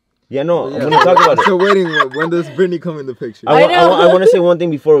we met. Yeah, no, I'm gonna talk about it. So waiting, when does Britney come in the picture? I want to say one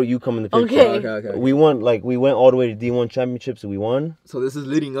thing before you come in the picture. Okay. We went all the way to D1 championships, and we won. So this is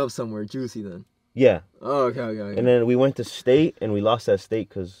leading up somewhere juicy then. Yeah. Oh, okay. And then we went to state, and we lost that state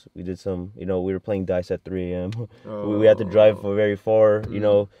because we did some, we were playing dice at 3 a.m. We had to drive very far.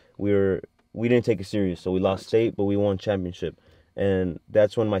 We didn't take it serious, so we lost state, but we won championship. And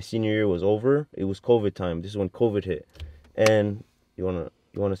that's when my senior year was over. It was COVID time. This is when COVID hit. And you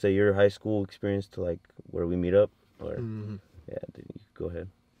wanna say your high school experience to like where we meet up, or yeah, go ahead.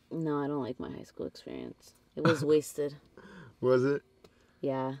 No, I don't like my high school experience. It was wasted. Was it?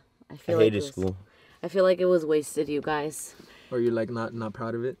 Yeah, I hated school. I feel like it was wasted, you guys. Or you're like not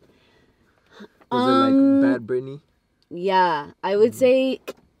proud of it? Was it like Bad Britney? Yeah, I would say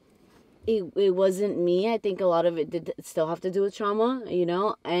it wasn't me. I think a lot of it did still have to do with trauma, you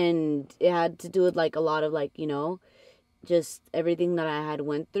know, and it had to do with like a lot of like, you know, just everything that I had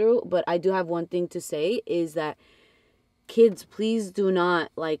went through. But I do have one thing to say is that kids, please do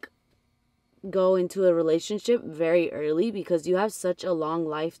not like go into a relationship very early because you have such a long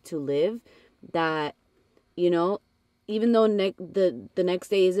life to live that, you know, even though the next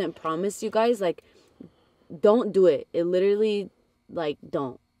day isn't promised, you guys, like, don't do it. It literally, like,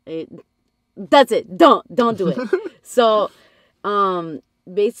 don't. That's it. Don't do it. So,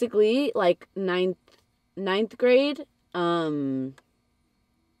 basically, like, ninth grade, should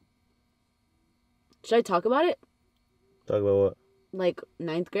I talk about it? Talk about what? Like,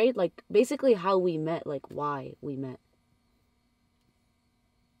 ninth grade? Like, basically how we met, like, why we met.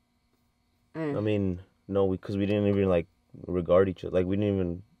 I mean, no, because we didn't even, like, regard each other. Like, we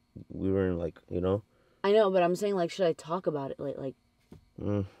weren't, like, you know? I know, but I'm saying, like, should I talk about it? Like.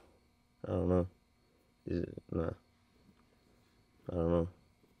 I don't know. Nah. I don't know.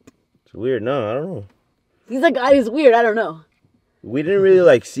 It's weird. No, I don't know. He's like, it's weird. I don't know. We didn't really,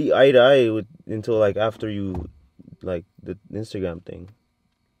 like, see eye to eye until, like, after you, like, the Instagram thing.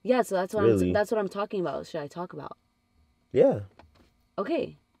 Yeah, so that's what Really? that's what I'm talking about. Should I talk about? Yeah.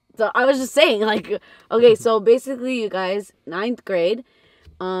 Okay. So I was just saying, like, okay, so basically, you guys, ninth grade,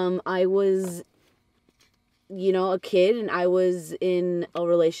 I was, you know, a kid, and I was in a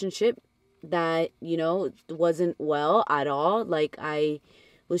relationship that, you know, wasn't well at all. Like, I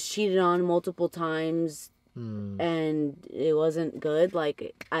was cheated on multiple times, and it wasn't good,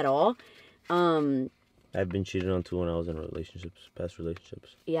 like, at all. I've been cheated on too when I was in past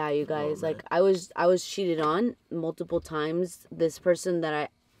relationships. Yeah, you guys, like, I was cheated on multiple times. This person that I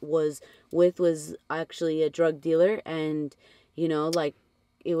was with was actually a drug dealer, and, you know, like,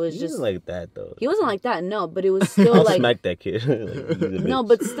 it was He just wasn't like that though. He wasn't like that, no, but it was still I'll like smack that kid. Like, he's a no, bitch.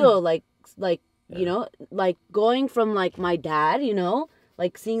 but still like you know, like going from like my dad, you know,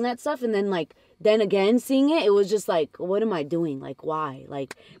 like seeing that stuff, and then again seeing it, it was just like, what am I doing? Like, why?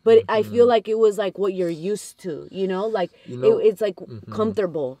 Like, but I feel like it was like what you're used to, you know, like, You know, it's like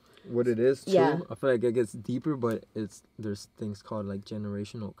comfortable. what it is too. Yeah. I feel like it gets deeper, but there's things called like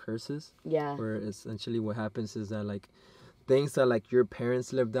generational curses. Yeah. Where essentially what happens is that like things that like your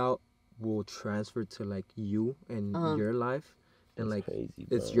parents lived out will transfer to like you and your life, and That's like crazy,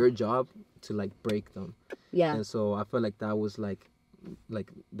 it's bro. your job to like break them. Yeah. And so I feel like that was like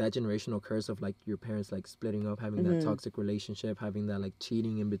that generational curse of like your parents like splitting up, having that toxic relationship, having that like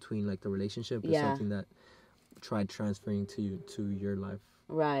cheating in between like the relationship is something that tried transferring to your life.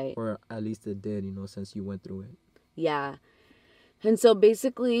 Right. Or at least it did, you know, since you went through it. Yeah. And so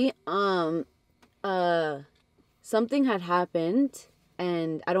basically, something had happened,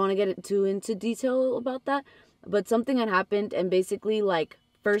 and I don't want to get too into detail about that, but something had happened, and basically, like,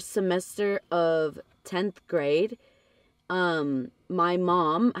 first semester of 10th grade, my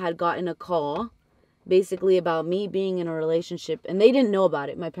mom had gotten a call basically about me being in a relationship, and they didn't know about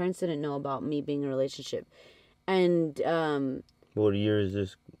it. My parents didn't know about me being in a relationship. And What year is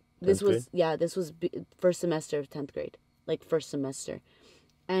this? this 10th grade? was this was first semester of 10th grade, like first semester,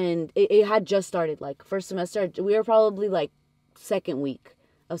 and it had just started. Like, first semester, we were probably like second week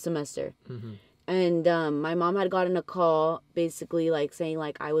of semester. And my mom had gotten a call basically like saying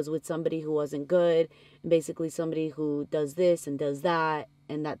like I was with somebody who wasn't good, and basically somebody who does this and does that,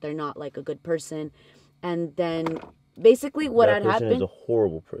 and that they're not like a good person. And then basically what That had person happened, is a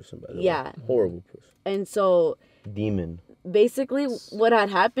horrible person, by the way. Yeah. Horrible person. and so Demon. basically what had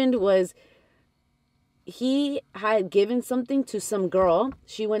happened was he had given something to some girl.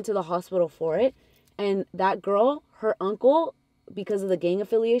 She went to the hospital for it, and that girl, her uncle, because of the gang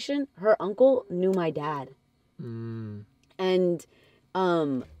affiliation, her uncle knew my dad. And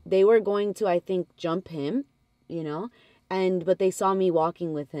they were going to, I think, jump him, you know, but they saw me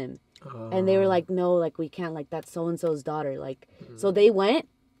walking with him, and they were like, no, like, we can't, like, that's so and so's daughter, like. So they went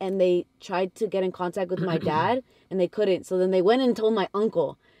and they tried to get in contact with my dad, and they couldn't. So then they went and told my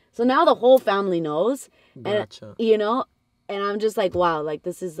uncle. So now the whole family knows. Gotcha. And, you know, and I'm just like, wow, like,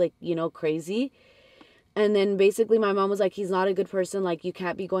 this is, like, you know, crazy. And then basically my mom was like, he's not a good person. Like, you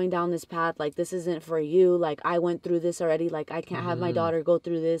can't be going down this path. Like, this isn't for you. Like, I went through this already. Like, I can't have my daughter go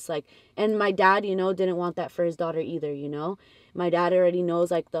through this. Like, and my dad, you know, didn't want that for his daughter either, you know. My dad already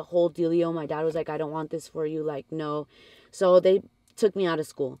knows, like, the whole dealio. My dad was like, I don't want this for you. Like, no. So they took me out of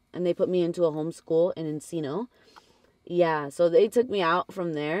school, and they put me into a home school in Encino. Yeah, so they took me out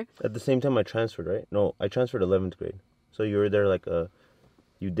from there. At the same time, I transferred, right? No, I transferred 11th grade. So you were there like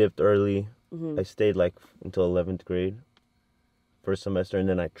you dipped early. I stayed like until 11th grade. first semester, and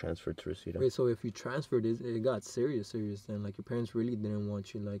then I transferred to Reseda. Wait, so if you transferred, it got serious then? Like, your parents really didn't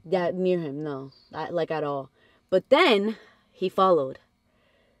want you, like... Yeah, near him, no. Like, at all. But then, he followed.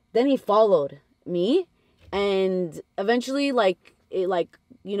 Then he followed me, and eventually, like, it, like,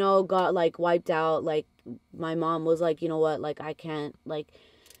 you know, got, like, wiped out. Like, my mom was like, you know what, like, I can't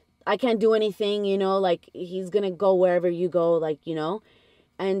do anything, you know, like, he's gonna go wherever you go, like, you know.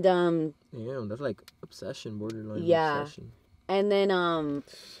 And, Damn, that's like obsession, borderline obsession. And then,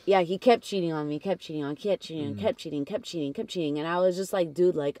 yeah, he kept cheating on me, kept cheating. And I was just like,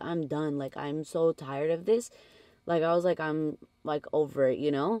 dude, like, I'm done. Like, I'm so tired of this. Like, I was like, I'm, like, over it,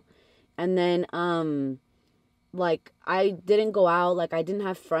 you know? And then, like, I didn't go out. Like, I didn't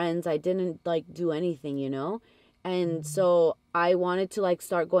have friends. I didn't, like, do anything, you know? And so I wanted to, like,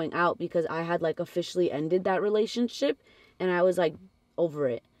 start going out because I had, like, officially ended that relationship. And I was, like, over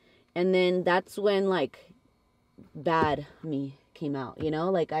it. And then that's when, like, bad me came out, you know?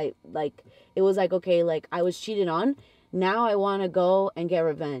 Like, it was like, okay, like, I was cheated on. Now I want to go and get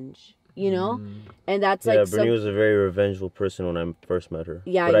revenge, you know? And that's like... Yeah, Britney was a very revengeful person when I first met her.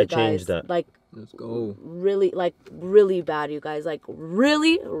 Yeah, but I guys, changed that. Like, let's go. Really, like, really bad, you guys. Like,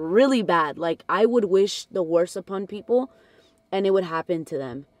 really, really bad. Like, I would wish the worst upon people, and it would happen to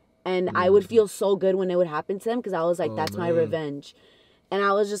them. And I would feel so good when it would happen to them, because I was like, that's my revenge. And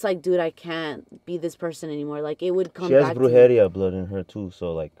I was just like, dude, I can't be this person anymore. Like, it would come back to me. She has brujeria blood in her, too.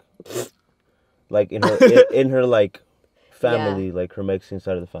 So, like in her, in her, like, family, like, her Mexican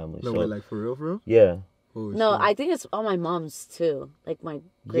side of the family. No, so, wait, like, for real? Yeah. Oh, no, shit. I think it's all my mom's, too. Like, my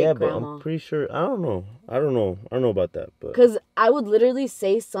great-grandma. Yeah, but I'm pretty sure, I don't know about that. But because I would literally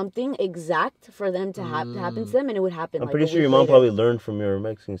say something exact for them to happen to them, and it would happen. I'm like, pretty sure your mom probably learned from your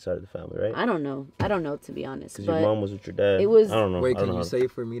Mexican side of the family, right? I don't know, to be honest. Because your mom was with your dad. It was... I don't know. Wait, I don't can know you say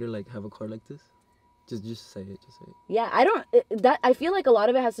it for me to, like, have a car like this? Just say it. Yeah, I don't... I feel like a lot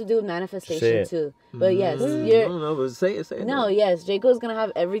of it has to do with manifestation, too. But yes, you're... No, but say it. No, yes, Jayco is going to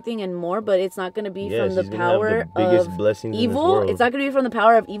have everything and more, but it's not going to be from the she's gonna power have the biggest of blessings in this evil. world. It's not going to be from the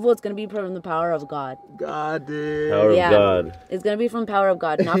power of evil. It's going to be from the power of God. God, dude. Power of God. It's going to be from power of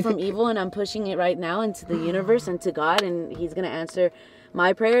God, not from evil. And I'm pushing it right now into the universe and to God. And he's going to answer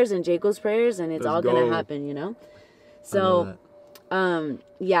my prayers and Jayco's prayers. And it's all going to happen, you know? So,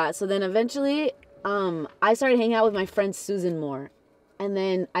 yeah. So then eventually, I started hanging out with my friend Susan more. And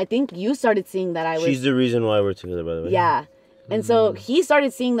then I think you started seeing that I was... She's the reason why we're together, by the way. Yeah. And so he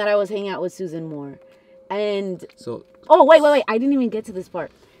started seeing that I was hanging out with Susan more. And... So... Oh, wait. I didn't even get to this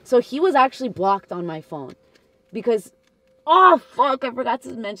part. So he was actually blocked on my phone. Because... Oh, fuck. I forgot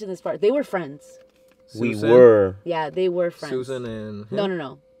to mention this part. They were friends. We were. Yeah, they were friends. Susan and him?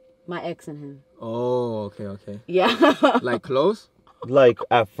 No. My ex and him. Oh, okay. Yeah. Like, close? Like,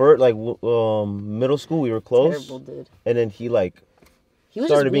 at first, like, middle school, we were close. Terrible, dude. And then he, like... He was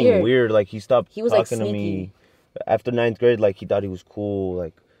started just being weird. Like, he stopped was, talking like, to me. After 9th grade, like, he thought he was cool.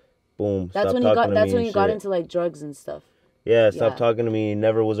 Like, boom. That's when he got into, like, drugs and stuff. Yeah, stopped talking to me.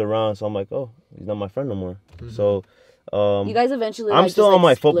 Never was around. So I'm like, oh, he's not my friend no more. So, you guys eventually... I'm still on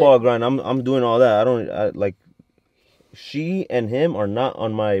my football grind. I'm doing all that. Like, she and him are not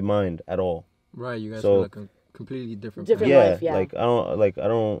on my mind at all. Right, you guys are like a completely different life, yeah. Like, I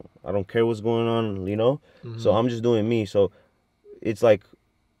don't care what's going on, you know? So I'm just doing me. So it's like,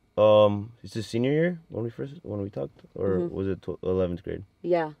 it's the senior year when we talked, or was it 11th grade?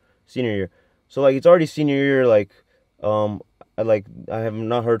 Yeah. Senior year. So like, it's already senior year. Like, I have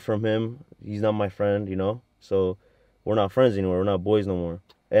not heard from him. He's not my friend, you know? So we're not friends anymore. We're not boys no more.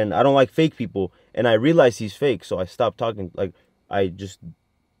 And I don't like fake people. And I realize he's fake. So I stopped talking. Like, I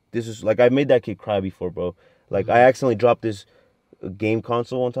made that kid cry before, bro. Like, I accidentally dropped this game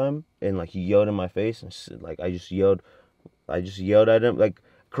console one time, and like, he yelled in my face, and like, I just yelled at him. Like,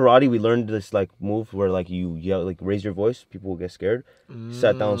 karate, we learned this like move where like you yell, like, raise your voice, people will get scared.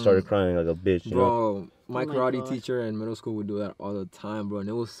 Sat down and started crying like a bitch, you know? My karate teacher in middle school would do that all the time, bro, and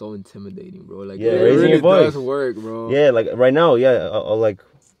it was so intimidating, bro. Like, yeah, it raising really your voice does work, bro. Yeah, like right now, yeah, I'll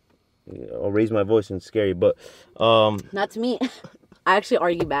raise my voice and it's scary, but not to me. I actually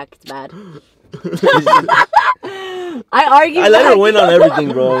argue back. It's bad. I let her win on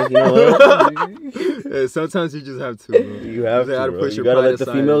everything, bro. You know what? Yeah, sometimes you just have to, bro. You have to, bro. You gotta let the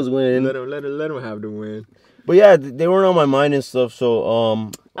females win. Let them have the win. But yeah, they weren't on my mind and stuff. So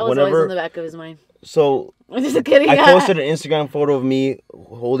I was always in the back of his mind. So I'm just kidding. I posted an Instagram photo of me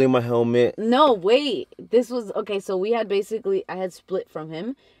holding my helmet. No, wait. This was okay. So I had split from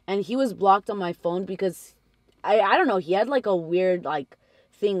him, and he was blocked on my phone because I don't know. He had like a weird like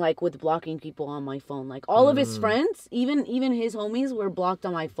thing like with blocking people on my phone. Like all of his friends, even his homies were blocked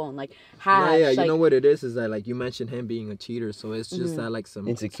on my phone. Like hash. Yeah, like, you know what it is that like you mentioned him being a cheater, so it's just that like some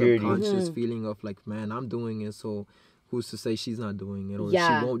insecurity, subconscious feeling of like, man, I'm doing it, so who's to say she's not doing it or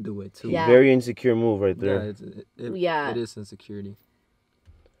Yeah. she won't do it too? Yeah. Very insecure move right there. It is insecurity.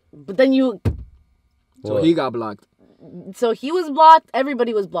 But then So he got blocked. so he was blocked,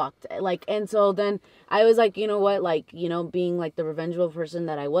 everybody was blocked. Like, and so then I was like, you know what, like, you know, being like the revengeful person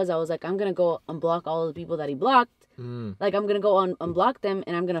that I was like, I'm gonna go unblock all of the people that he blocked. Like, I'm gonna go unblock them,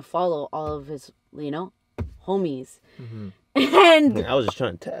 and I'm gonna follow all of his, you know, homies. And I was just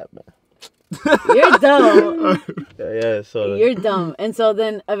trying to tap, man. you're dumb. Yeah, so You're dumb. And so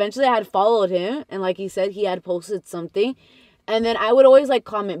then eventually I had followed him, and like he said, he had posted something, and then I would always like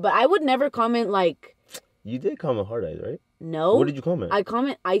comment, but I would never comment like, you did comment hard eyes, right? no. What did you comment? I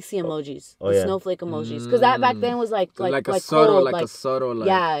comment icy emojis, Oh, the yeah. snowflake emojis, because that back then was like a subtle, cold, a subtle, like,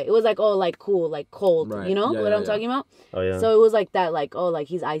 yeah, it was like, oh, like cool, like cold, Right. you know Yeah, what yeah, I'm yeah. talking about? Oh yeah. So it was like that, like, oh, like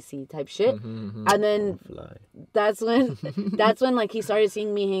he's icy type shit. And then Fly. that's when like he started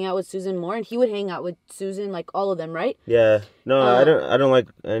seeing me hang out with Susan more, and he would hang out with Susan, like all of them, right? Yeah. No, I don't like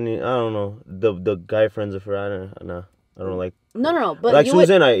any. I don't know the guy friends of her. I don't like. No, but Like you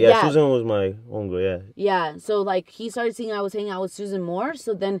Susan, would, Susan was my homegirl. Yeah. Yeah, so like he started seeing I was hanging out with Susan more,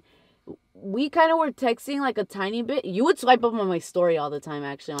 so then we kind of were texting like a tiny bit. You would swipe up on my story all the time,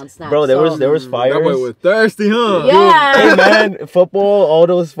 actually, on Snap. Bro, there so, was fires. That boy was thirsty, huh? Yeah. Hey man, football, all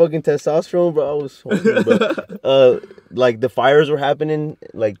those fucking testosterone, bro. I was horny, bro. Like the fires were happening,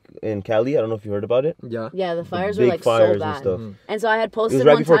 like in Cali. I don't know if you heard about it. Yeah. Yeah, the fires Big were like fires so and bad. stuff. And so I had It posted was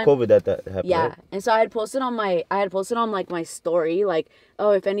right one before time. COVID that happened. Yeah, Right? and so I had posted on like my story, like,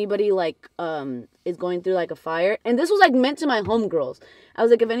 oh, if anybody like is going through like a fire, and this was like meant to my homegirls. I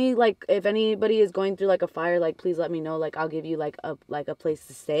was like, if anybody is going through like a fire, like please let me know, like I'll give you like a place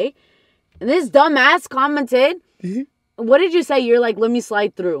to stay. And this dumbass commented, what did you say? You're like, let me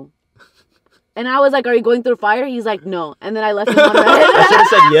slide through. And I was like, are you going through fire? He's like, no. And then I left him on red. I should have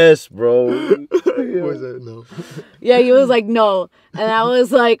said yes, bro. What was that? No. Yeah, he was like, no. And I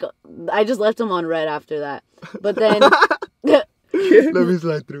was like, I just left him on red after that. But then, Let me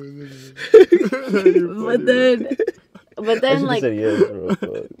slide through. but then I like, said yes,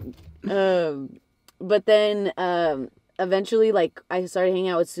 bro. but then eventually like I started hanging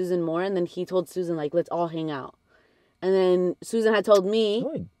out with Susan more, and then he told Susan like, let's all hang out. And then Susan had told me,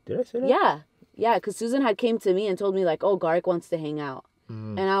 Oh, did I say that? yeah, because Susan had came to me and told me like, oh, Garik wants to hang out.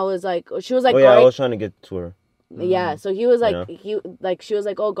 And I was like, she was like, Oh yeah, I Garik, was trying to get to her. yeah. So he was like, You she was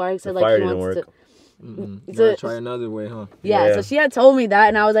like, oh, Garik said The like fire he didn't wants work. to. You So- gotta try another way, huh? Yeah, Yeah. so she had told me that,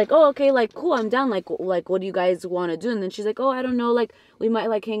 and I was like, oh, okay, like, cool, I'm down, like, what do you guys want to do? And then she's like, oh, I don't know, like, we might,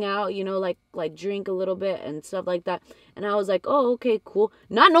 like, hang out, you know, like, drink a little bit and stuff like that. And I was like, oh, okay, cool.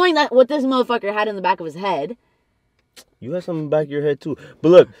 Not knowing that what this motherfucker had in the back of his head. You had something in the back of your head too. But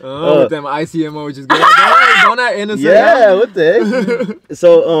look, With them icy emojis. Don't that innocent. yeah, what the heck?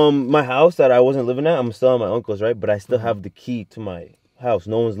 So my house that I wasn't living at, I'm still at my uncle's, right? But I still have the key to my house.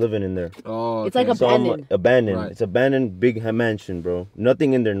 No one's living in there. Oh, It's like okay. a- So I'm Abandoned. abandoned. Right. It's abandoned, big mansion, bro.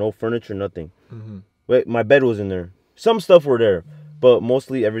 Nothing in there, no furniture, nothing. Mm-hmm. Wait, my bed was in there. Some stuff were there, but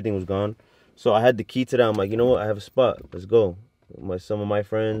mostly everything was gone. So I had the key to that. I'm like, you know what? I have a spot. Let's go. Some of my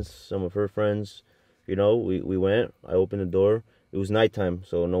friends, some of her friends, you know, we went. I opened the door. It was nighttime,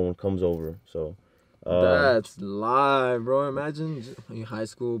 so no one comes over. So That's live, bro. Imagine in high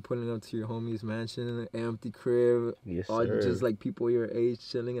school pulling up to your homie's mansion, empty crib, yes, all sir. just like people your age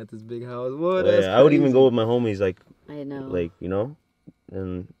chilling at this big house. What? Yeah, That's I would even crazy. go with my homies, like I know. you know,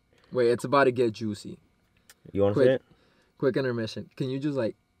 and Wait, it's about to get juicy. you want to Quick. say it? Quick intermission. Can you just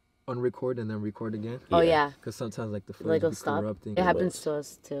like unrecord and then record again? Oh, yeah. Because sometimes like the Like, footage it'll be stop. corrupting. It happens to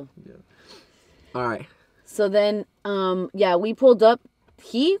us, too. All right. So then, yeah, we pulled up.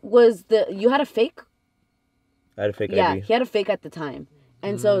 You had a fake? I had a fake Yeah, ID. he had a fake at the time.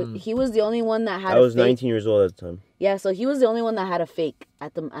 And so he was the only one that had I a was fake. 19 years old at the time. Yeah, so he was the only one that had a fake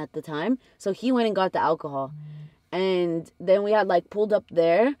at the time. So he went and got the alcohol. And then we had like pulled up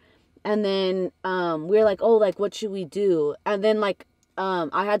there, and then we were like, oh, like what should we do? And then like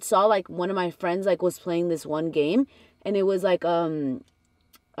I had saw like one of my friends like was playing this one game, and it was like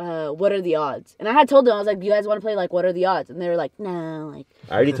what are the odds? And I had told them, I was like, do you guys want to play like what are the odds? And they were like, no, like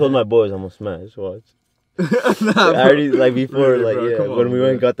I already told my boys I'm gonna smash. Watch. Nah, I already like before, Really, like bro, yeah, come on, when we bro.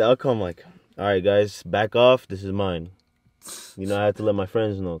 went and got the alcohol, I'm like, all right, guys, back off. This is mine. You know, I had to let my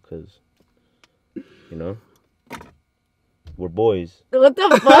friends know because, you know, we're boys. what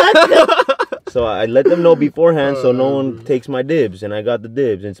the fuck? So I let them know beforehand, so no one takes my dibs, and I got the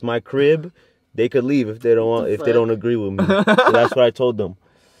dibs. It's my crib. They could leave if they don't want, if they don't agree with me. So that's what I told them.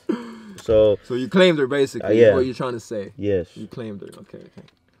 So you claimed her basically. Yeah. What you're trying to say? Yes. You claimed her. Okay.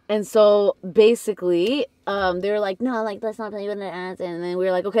 And so basically, they were like, no, like let's not play with the ads. And then we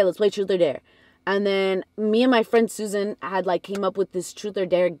were like, okay, let's play Truth or Dare. And then me and my friend Susan had like came up with this Truth or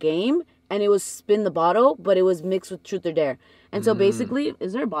Dare game, and it was spin the bottle, but it was mixed with Truth or Dare. And so basically,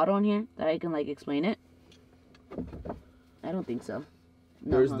 is there a bottle in here that I can like explain it? I don't think so.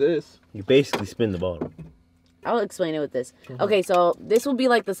 No, Where's this? You basically spin the bottle. I'll explain it with this. Okay, so this will be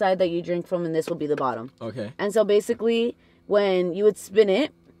like the side that you drink from, and this will be the bottom. Okay. And so basically, when you would spin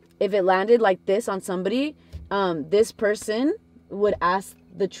it, if it landed like this on somebody, this person would ask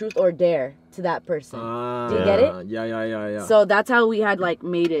the truth or dare to that person. Do you get it? Yeah. So that's how we had like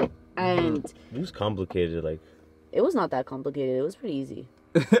made it, and It was complicated, like. it was not that complicated. It was pretty easy.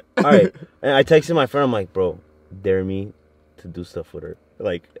 All right, and I texted my friend. I'm like, bro, dare me to do stuff with her.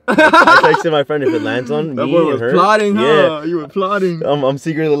 Like, I texted my friend if it lands on That me boy was and her. plotting, huh? Yeah, You were plotting. I'm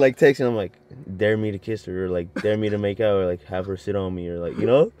secretly like texting. I'm like, dare me to kiss her, or like dare me to make out, or like have her sit on me, or like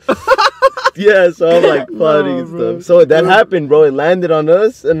Yeah, so I'm like plotting and stuff. So that happened, bro. It landed on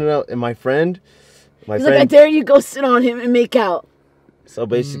us, and my friend. He's like, I dare you go sit on him and make out. So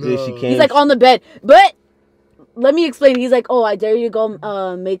basically, she came. He's like on the bed, but let me explain. He's like, oh, I dare you to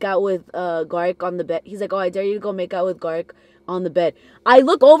go make out with Garik on the bed. He's like, oh, I dare you to go make out with Garik on the bed. I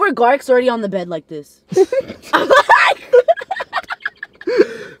look over, Garik's already on the bed like this. I'm like,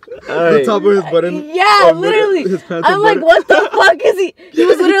 The top of his button. yeah, literally. His pants I'm are like, button. what the fuck is he? He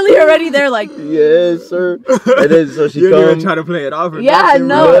was literally already there, like. Yes, sir. And then so she You didn't even comes. try to play it off. Or Yeah, nothing,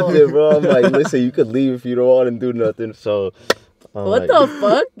 no. bro. Nothing, bro. I'm like, listen, you could leave if you don't want to do nothing. So. What the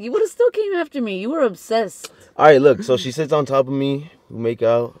fuck? You would have still came after me. You were obsessed. All right, look. So she sits on top of me. We make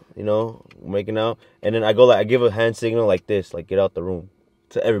out. Making out. And then I go I give a hand signal like this, like get out the room,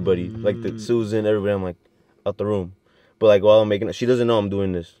 to everybody, like the Susan, everybody. I'm like, out the room. But like while I'm making it, she doesn't know I'm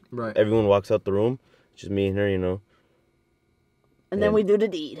doing this. Right. Everyone walks out the room, just me and her, And then we do the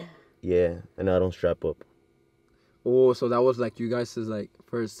deed. Yeah, and I don't strap up. Oh, so that was like you guys' like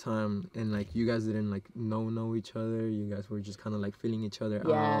first time, and like you guys didn't like know each other. You guys were just kind of like feeling each other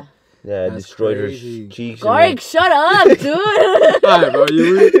Yeah. out. Yeah, I That's destroyed crazy. her cheeks. Garik, shut up, dude. Alright, bro.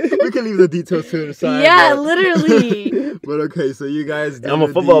 We can leave the details to the side. Yeah, but, literally. But okay, so you guys. Do I'm a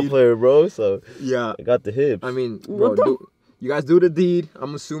the football deed. player, bro. So Yeah. I got the hips. I mean, bro, you guys do the deed.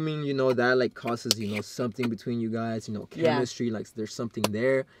 I'm assuming that like causes something between you guys. Chemistry. Like there's something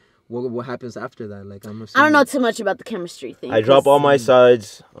there. What happens after that? Like I'm assuming. I don't know too much about the chemistry thing. I drop all my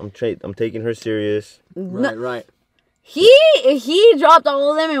sides. I'm taking her serious. Right. He dropped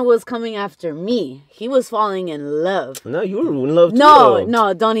all of them and was coming after me. He was falling in love. No, you were in love too.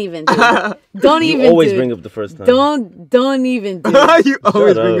 No, don't even. Do it. Don't You even. always do bring it. up the first time. Don't even. Do it. You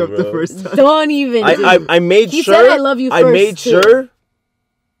always Shut bring up, up the bro. first time. Don't even. Do it. I made He sure. said I love you I first, made too. sure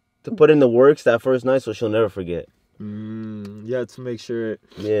to put in the works that first night, so she'll never forget. Yeah, to make sure.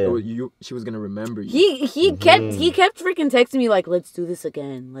 Yeah. She was gonna remember you. He kept freaking texting me like, let's do this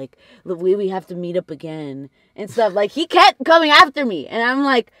again. Like we have to meet up again and stuff. Like he kept coming after me, and I'm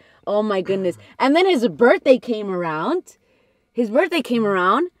like, oh my goodness. And then his birthday came around.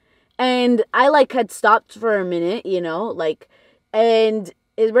 And I like had stopped for a minute, and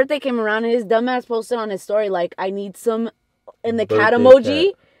his birthday came around, and his dumbass posted on his story like, I need some in the cat Birthday emoji.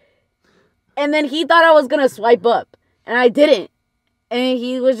 cat. And then he thought I was gonna swipe up, and I didn't. And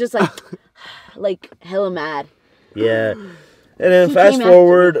he was just like, like hella mad. Yeah. And then He fast came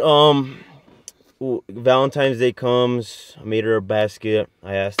forward, Valentine's Day comes. I made her a basket.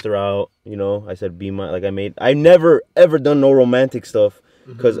 I asked her out. I said, be my, like I never ever done no romantic stuff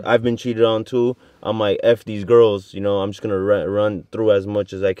because I've been cheated on too. I'm like, F these girls. I'm just gonna run through as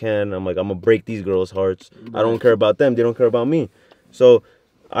much as I can. I'm like, I'm gonna break these girls' hearts. I don't care about them. They don't care about me. So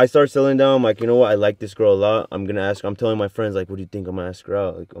I start settling down. I'm like, you know what? I like this girl a lot. I'm gonna ask her. I'm telling my friends, like, what do you think? I'm gonna ask her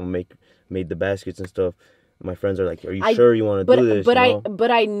out. Like, I'm gonna made the baskets and stuff. And my friends are like, are you sure you want to do this? But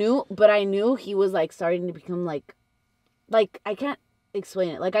I knew he was like starting to become like I can't explain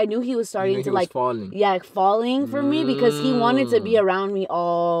it. Like I knew he was starting to like falling. Yeah, falling for me because he wanted to be around me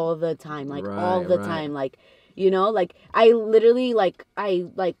all the time, like all the time, like. Like I literally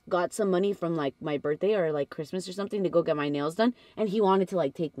I got some money from like my birthday or like Christmas or something to go get my nails done, and he wanted to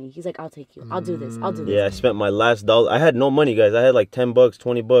like take me. He's like, I'll take you. I'll do this. Yeah, I spent my last dollar. I had no money, guys. I had like $10,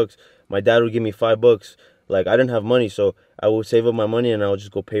 $20. My dad would give me $5. Like I didn't have money, so I would save up my money and I would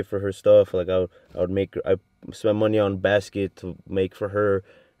just go pay for her stuff. Like I spend money on basket to make for her,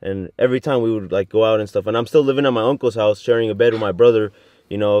 and every time we would like go out and stuff. And I'm still living at my uncle's house, sharing a bed with my brother.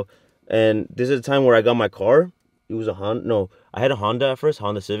 And this is the time where I got my car. It was a Honda. No, I had a Honda at first,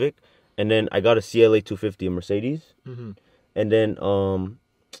 Honda Civic. And then I got a CLA 250, a Mercedes. And then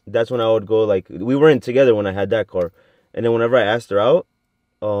that's when I would go, like, we weren't together when I had that car. And then whenever I asked her out,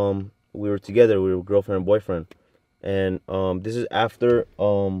 we were together. We were girlfriend and boyfriend. And this is after,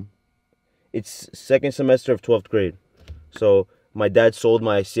 it's second semester of 12th grade. So my dad sold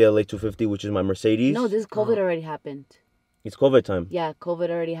my CLA 250, which is my Mercedes. No, this COVID already happened. It's COVID time. Yeah, COVID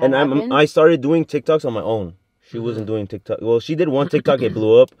already happened. And I started doing TikToks on my own. She wasn't doing TikTok. Well, she did one TikTok. It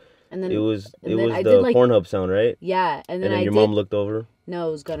blew up. And then it was the like, Pornhub sound, right? Yeah, and then your mom looked over. No,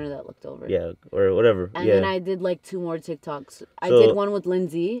 it was Gunner that looked over. Yeah, or whatever. And yeah. then I did like 2 more TikToks. I did one with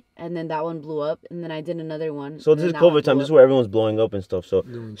Lindsay, and then that one blew up, and then I did another one. So this is COVID time. This is where everyone's blowing up and stuff. So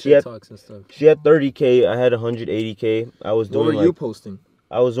she had 30K. I had 180K. I was doing. What were you posting?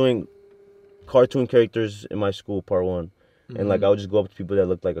 I was doing cartoon characters in my school, part 1. And like I would just go up to people that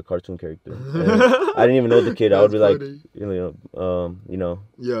looked like a cartoon character. I didn't even know the kid. I would be like,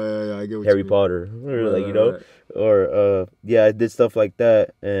 Yeah, I get what Harry Potter, or like or I did stuff like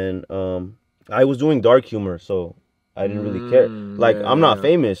that, and I was doing dark humor, so I didn't really care. Like I'm not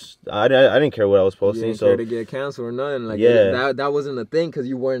famous. I didn't care what I was posting. You didn't care to get canceled or nothing. Like that wasn't a thing because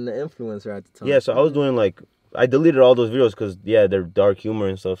you weren't the influencer at the time. Yeah, so I was doing like I deleted all those videos because they're dark humor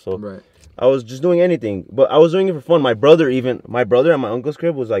and stuff. So. Right. I was just doing anything, but I was doing it for fun. My brother at my uncle's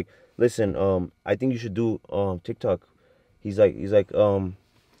crib was like, "Listen, I think you should do TikTok." He's like,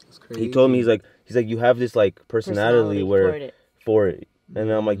 he told me he's like, you have this like personality for it,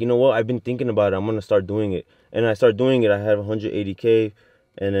 and I'm like, you know what? I've been thinking about it. I'm gonna start doing it, and I started doing it. I have 180K,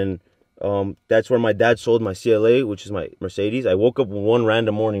 and then that's where my dad sold my CLA, which is my Mercedes. I woke up one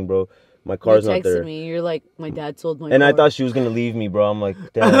random morning, bro. My car's not there. You texted me. You're like, my dad sold my car. And I thought she was going to leave me, bro. I'm like,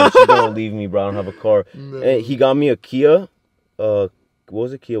 damn, she's going to leave me, bro. I don't have a car. No. And he got me a Kia. What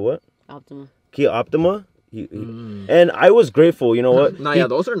was it? Kia what? Optima. Kia Optima. And I was grateful, you know what? Yeah,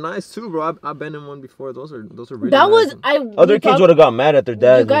 those are nice too, bro. I've been in one before. Those are really that nice. Other kids would have got mad at their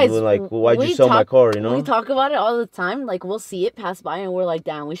dad and been like, well, why'd you sell my car, you know? We talk about it all the time. Like, we'll see it pass by and we're like,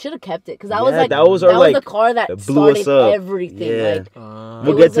 damn, we should have kept it. Because that was the car that blew us up. Everything. Yeah. Like,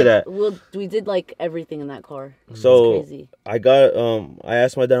 we'll get to that. We did like everything in that car. So crazy. I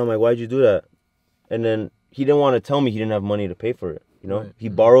asked my dad, I'm like, why'd you do that? And then he didn't want to tell me he didn't have money to pay for it, you know? Right. He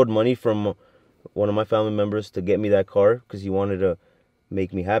borrowed money from one of my family members to get me that car because he wanted to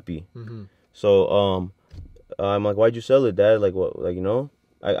make me happy. So I'm like, why'd you sell it, Dad? Like, what? Like, you know,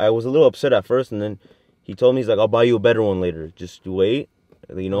 I was a little upset at first, and then he told me, he's like, I'll buy you a better one later. Just wait.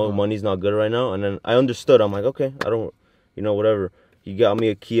 You know, money's not good right now. And then I understood. I'm like, okay, I don't, you know, whatever. He got me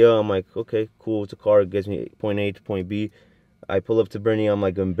a Kia. I'm like, okay, cool. It's a car. It gets me point A to point B. I pull up to Britney. I'm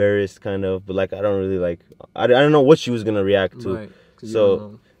like embarrassed, kind of, but like I don't really like. I don't know what she was gonna react to. Right,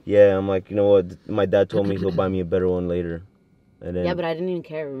 so. Yeah, I'm like, you know what? My dad told me he'll buy me a better one later. And then, yeah, but I didn't even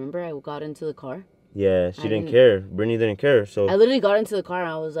care. Remember, I got into the car. Yeah, she didn't care. Brittany didn't care. So I literally got into the car and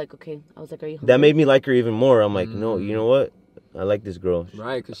I was like, okay. I was like, are you hungry? That made me like her even more. I'm like, no, you know what? I like this girl.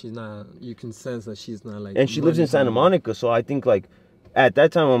 Right, because she's not. You can sense that she's not like. And she lives in Santa Monica, so I think like, at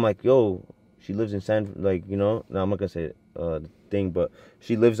that time I'm like, yo, she lives in like, you know. No, I'm not gonna say the thing, but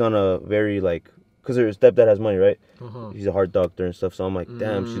she lives on a very like. Because her stepdad has money, right? He's a heart doctor and stuff. So I'm like,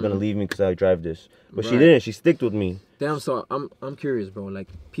 damn, she's going to leave me because I drive this. But she didn't. She sticked with me. Damn, so I'm curious, bro. Like,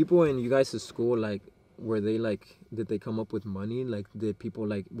 people in you guys' school, like, were they, like, did they come up with money? Like, did people,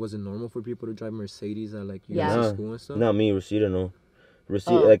 like, was it normal for people to drive Mercedes at, like, you guys' school and stuff? Not me, Rosita, no.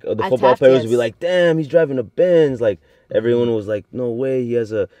 Like, the football players would be like, damn, he's driving a Benz. Like, everyone was like, no way, he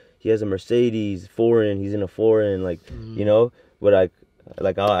has a Mercedes, foreign, he's in a foreign, like, you know? But, I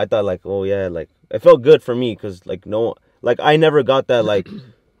thought, like, oh, yeah, like, it felt good for me because, like, I never got that, like,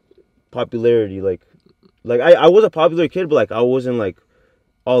 popularity. Like I was a popular kid, but, like, I wasn't, like,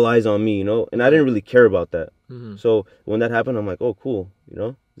 all eyes on me, you know? And I didn't really care about that. So when that happened, I'm like, oh, cool, you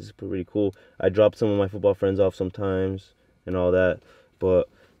know? This is pretty cool. I dropped some of my football friends off sometimes and all that. But,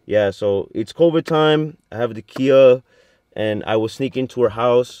 yeah, so it's COVID time. I have the Kia, and I was sneaking to her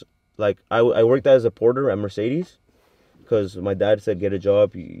house. Like, I worked as a porter at Mercedes. Because my dad said, get a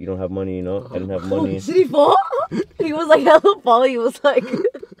job, you don't have money, you know? I didn't have money. Did he fall? He was like, hella fall. He was like...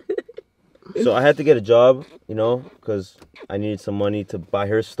 So I had to get a job, you know, because I needed some money to buy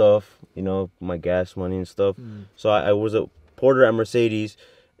her stuff, you know, my gas money and stuff. So I was a porter at Mercedes,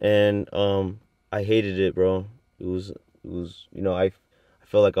 and I hated it, bro. It was you know, I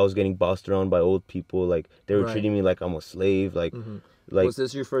felt like I was getting bossed around by old people. Like, they were treating me like I'm a slave. Like, was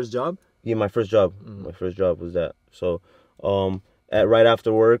this your first job? Yeah, my first job. My first job was that. So... right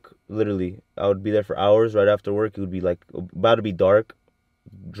after work, literally, I would be there for hours. Right after work, it would be like about to be dark.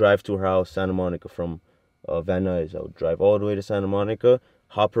 Drive to her house, Santa Monica, from Van Nuys. I would drive all the way to Santa Monica,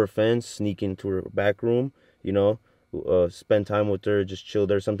 hop her fence, sneak into her back room, you know, spend time with her, just chill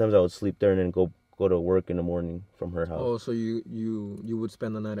there. Sometimes I would sleep there and then go to work in the morning from her house. Oh, so you would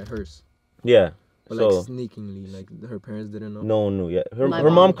spend the night at hers? Yeah. But so, like sneakingly, like her parents didn't know? No one knew yet. Her My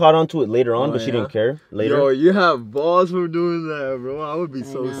mom mom. caught on to it later on, Oh, but she yeah? didn't care later. Yo, you have balls for doing that, bro. I would be I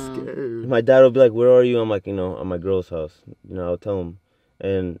so know. scared. My dad would be like, "Where are you?" I'm like, at my girl's house. I would tell him.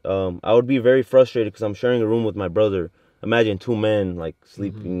 And I would be very frustrated because I'm sharing a room with my brother. Imagine 2 men like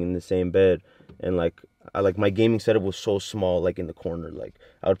sleeping in the same bed, and like my gaming setup was so small, like in the corner. Like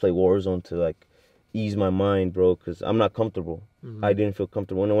I would play Warzone to like ease my mind, bro, because I'm not comfortable. I didn't feel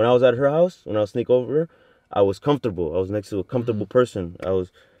comfortable. And when I was at her house, when I would sneak over, I was comfortable. I was next to a comfortable person.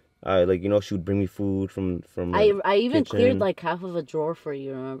 She would bring me food from I even kitchen. cleared like half of a drawer for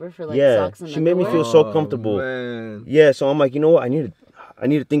you, remember? For like Yeah, socks and she made me underwear. feel so comfortable. Man. Yeah, so I'm like, you know what? I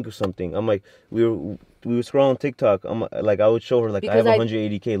need to think of something. I'm like, we were scrolling TikTok. I'm like, I would show her like Because I have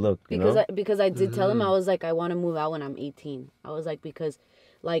 180K. Look, because I did tell him, I was like, I want to move out when I'm 18. I was like, because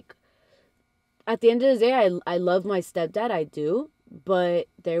like at the end of the day, I love my stepdad, I do, but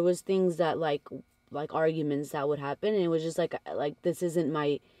there was things that like arguments that would happen, and it was just like this isn't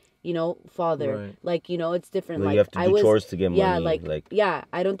my father. Right. Like, it's different. Like, Like you have to do chores to get yeah, money. yeah,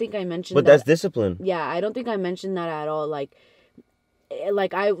 I don't think I mentioned But that. that's discipline. Yeah, I don't think I mentioned that at all. Like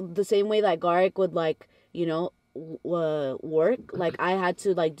I the same way that Garik would like, work, like I had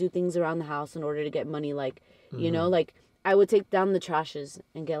to like do things around the house in order to get money. Like, like I would take down the trashes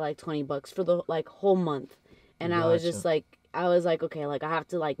and get like $20 for the like whole month. And I was just like, okay, like I have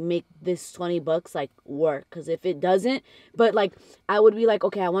to like make this $20 like work, because if it doesn't, but like I would be like,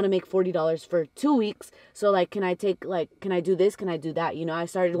 okay, I want to make $40 for 2 weeks, so like can I do this, can I do that? I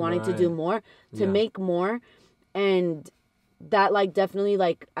started wanting to do Right. more, to make more, and that like definitely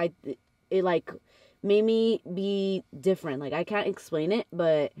like it like made me be different. Like I can't explain it,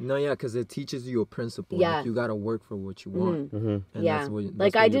 but No, yeah, because it teaches you a principle. Yeah. Like, you gotta work for what you want. And yeah, that's what,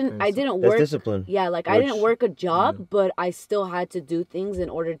 like that's I what your didn't parents- work. That's discipline. Yeah, like I didn't Which- work a job, but I still had to do things in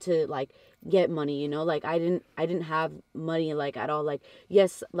order to like get money. Like I didn't have money like at all. Like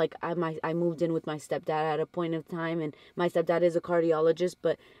yes, like I moved in with my stepdad at a point of time, and my stepdad is a cardiologist.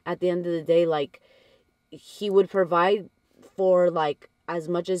 But at the end of the day, like he would provide for like as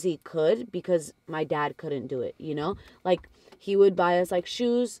much as he could, because my dad couldn't do it. Like he would buy us like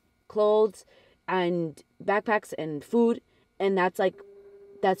shoes, clothes, and backpacks and food, and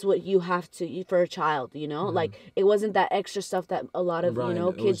that's what you have to for a child. Like it wasn't that extra stuff that a lot of Right, it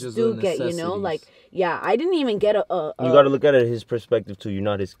was kids just do the get. necessities. Like yeah, I didn't even get a You got to look at it his perspective too. You're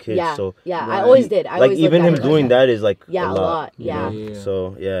not his kid, yeah, so yeah. Right. I always did. I like always even him looked at it doing like that is like Yeah, a lot. you yeah. know? Yeah.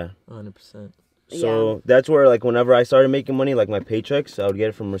 So yeah. 100%. So that's where like whenever I started making money, like my paychecks, I would get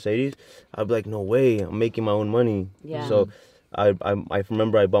it from Mercedes. I'd be like, no way, I'm making my own money. Yeah. So I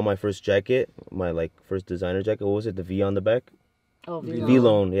remember I bought my first jacket, my like first designer jacket. What was it? The V on the back. Oh,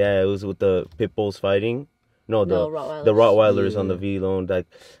 V-Loan. Yeah, it was with the pit bulls fighting. No, No, the Rottweilers on the Yeah. V-Loan. Like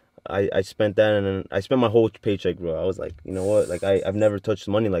I spent that, and then I spent my whole paycheck, bro. I was like, you know what? Like I've never touched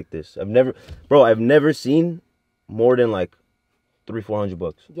money like this. I've never seen more than like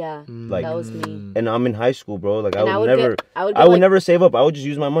 $300-400. Yeah, Like- that was me. And I'm in high school, bro. Like And I would never I would I would like, never save up. I would just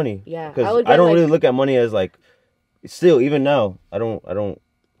use my money. Yeah, I Because would I get, don't like- really look at money as like, still, even now, I don't,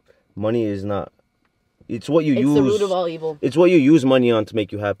 money is not, it's what you It's use. the root of all evil. It's what you use money on to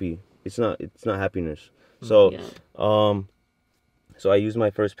make you happy. It's not happiness. So, Yeah. so I used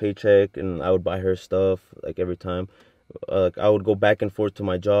my first paycheck and I would buy her stuff like every time. Like I would go back and forth to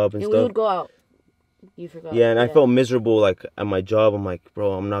my job and And stuff. we would go out. You forgot. Yeah, and I felt miserable like at my job. I'm like,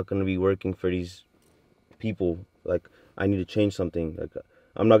 bro, I'm not gonna be working for these people. Like, I need to change something. Like,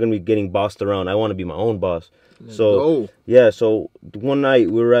 I'm not gonna be getting bossed around. I want to be my own boss. So yeah, so one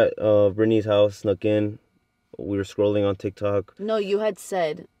night we were at Britney's house, snuck in. We were scrolling on TikTok. No, you had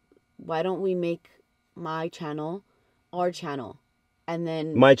said, why don't we make my channel our channel, and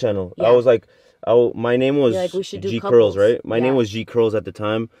then My channel. Yeah. I was like, my name was You're like, we should do G couples. Curls, right? My name Yeah. was G Curls at the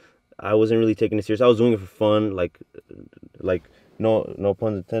time. I wasn't really taking it serious. I was doing it for fun, like no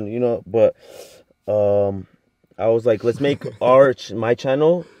pun intended, But I was like, let's make my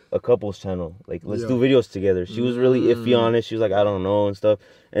channel a couples channel. Like, let's do videos together. She was really iffy on it. She was like, I don't know and stuff.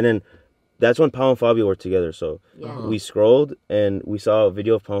 And then that's when Pau and Fabio were together. So we scrolled and we saw a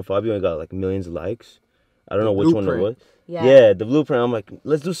video of Pau and Fabio and got like millions of likes. I don't know which one it was. Yeah, the blueprint. I'm like,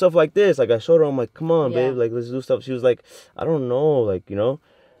 let's do stuff like this. Like I showed her. I'm like, come on, babe. Like let's do stuff. She was like, I don't know. Like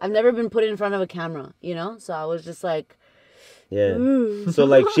I've never been put in front of a camera, so I was just like, yeah. So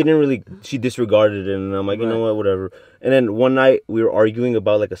like she disregarded it, and I'm like, you know what, whatever. And then one night we were arguing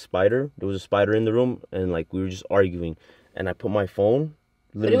about like a spider. There was a spider in the room, and like we were just arguing. And I put my phone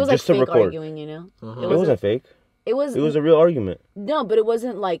but it was just like to fake record. arguing, It wasn't fake. It was a real argument. no, but it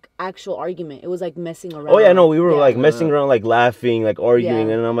wasn't like actual argument. It was like messing around. Oh yeah, no, we were Yeah. like messing around, like laughing, like arguing,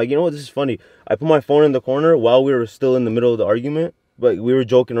 Yeah. and I'm like, you know what, this is funny. I put my phone in the corner while we were still in the middle of the argument, but we were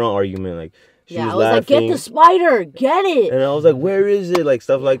joking around argument, like she Yeah, was I was laughing, like, get the spider, get it. and I was like, where is it, like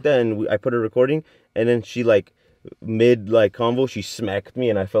stuff like that, and I put a recording, and then she like mid like convo, she smacked me,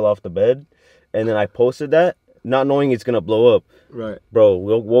 and I fell off the bed, and then I posted that, not knowing it's gonna blow up. Right. Bro,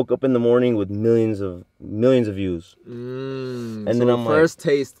 we woke up in the morning with millions of views. And then I'm first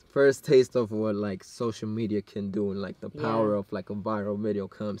taste of what like social media can do and like the power Yeah. of like a viral video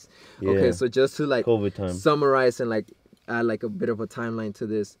comes. Yeah. Okay, so just to like COVID time. summarize and like add like a bit of a timeline to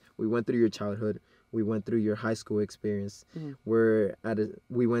this, we went through your childhood, we went through your high school experience,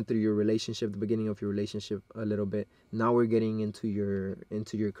 we went through your relationship, the beginning of your relationship a little bit. Now we're getting into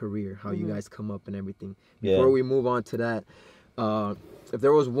your career, how you guys come up and everything. Before we move on to that, if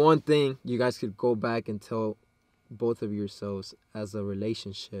there was one thing you guys could go back and tell both of yourselves as a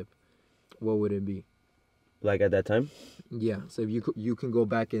relationship, what would it be? Like at that time? Yeah. So if you can go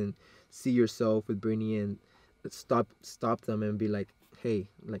back and see yourself with Britney and stop them and be like, hey,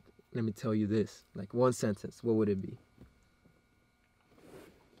 like, let me tell you this. Like one sentence, what would it be?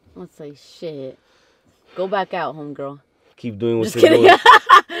 Let's say shit. Go back out, homegirl. Keep doing what Just you're kidding. doing.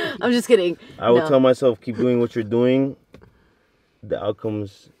 I'm just kidding. I would No. tell myself, keep doing what you're doing. The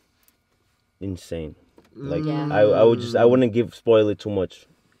outcome's insane. Like Yeah. I wouldn't spoil it too much,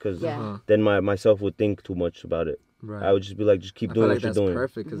 because Yeah. then myself would think too much about it. Right. I would just be like, just keep I feel doing like what you're that's doing.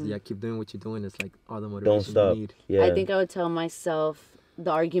 perfect because keep doing what you're doing. It's like all the Don't motivation stop. you need. Yeah. I think I would tell myself the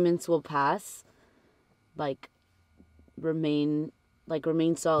arguments will pass. Like, remain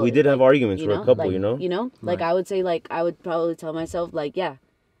solid. We did have like, arguments. We're a couple, like, you know. Like Right. I would say, like I would probably tell myself, like, yeah,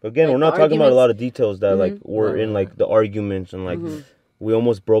 Again, like, we're not the talking about a arguments- lot of details that like were Right, in right, like the arguments, and like we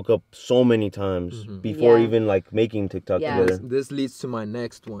almost broke up so many times before Yeah. even like making TikTok Yeah. together. This leads to my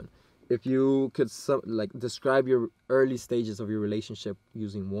next one. If you could like describe your early stages of your relationship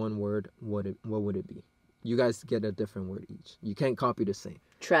using one word, what would it be? You guys get a different word each. You can't copy the same.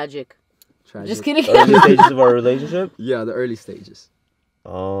 tragic. Tragic. Just kidding. Early stages of our relationship. Yeah, the early stages.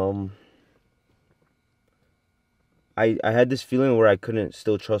 I had this feeling where I couldn't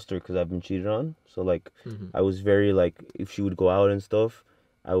still trust her because I've been cheated on. So like, I was very like, if she would go out and stuff,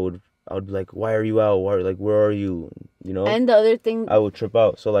 I would be like, why are you out? Where are you? You know. And the other thing, I would trip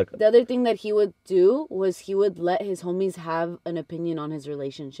out. So like, the other thing that he would do was he would let his homies have an opinion on his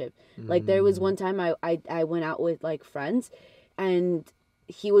relationship. Like there was one time I went out with like friends, and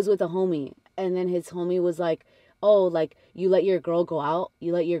he was with a homie, and then his homie was like, oh, like you let your girl go out,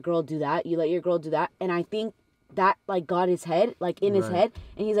 you let your girl do that, you let your girl do that, and I think that like got his head like in his Right. head,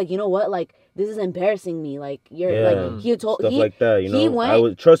 and he's like, you know what, like this is embarrassing me, like you're yeah, like he told stuff he like that. You know, he went I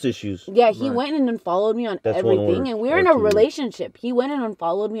would trust issues. yeah, he Right. went and unfollowed me on That's one everything, word, and we were or in a two words. relationship. He went and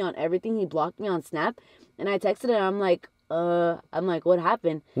unfollowed me on everything. He blocked me on Snap, and I texted him. I'm like, what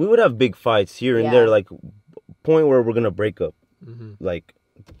happened? We would have big fights here and Yeah. there, like point where we're gonna break up. Mm-hmm. Like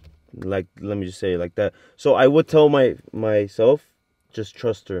let me just say it like that. So I would tell myself, just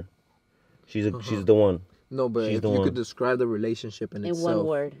trust her. She's the one. No, but She's if the you one. could describe the relationship in In itself one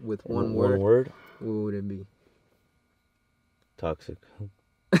word. with one One word, word. what would it be? Toxic.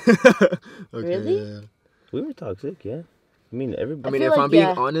 Okay, Really? yeah. We were toxic, yeah. I mean, I everybody. mean, feel if like, I'm being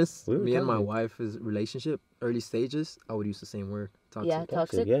yeah. honest, We were me and my toxic. wife's relationship, early stages, I would use the same word. Toxic. Yeah,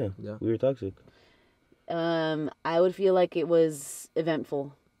 toxic. Yeah. Yeah. We were toxic. I would feel like it was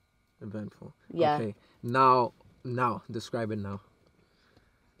eventful. Eventful. Yeah. Okay. Now, describe it now.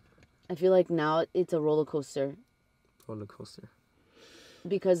 I feel like now it's a roller coaster Roller coaster.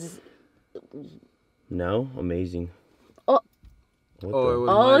 because Now, amazing. Oh. What Oh, the- it was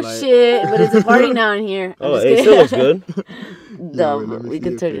oh my light. shit! But it's a party now in here. I'm Oh, just it kidding. still looks good. No, wait, let me we see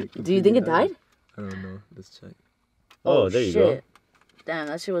could if turn it it. Do you think it died? I don't know. Let's check. Oh, there you go. Damn,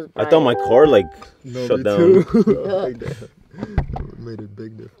 that shit was. I thought my car like shut down. Like that. It made a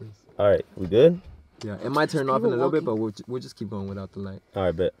big difference. All right, we good? Yeah, it might turn off in a people little bit, walking. but we'll just keep going without the light. All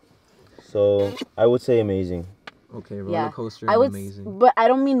right, bet. So I would say amazing. Okay, roller Yeah, coaster I and would, amazing. but I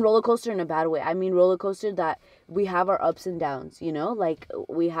don't mean roller coaster in a bad way. I mean roller coaster that we have our ups and downs. You know, like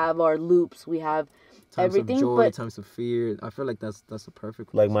we have our loops, we have Times everything. of joy, But times of fear. I feel like that's a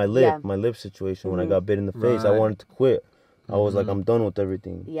perfect. Like my Yeah. lip situation when I got bit in the face. I Right. wanted to quit. I was like, I'm done with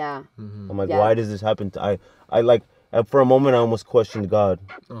everything. yeah, I'm like, Yeah. why does this happen to I like for a moment I almost questioned God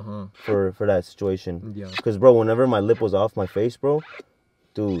for that situation. Yeah. Cause bro, whenever my lip was off my face, bro,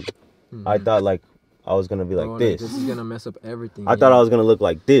 dude, I thought like I was gonna be like Bro, this. This is gonna mess up everything. I thought I was gonna look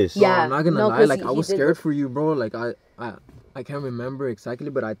like this. Yeah. I'm not gonna No, lie. 'cause Like I he was did scared look- for you, bro. Like I can't remember exactly,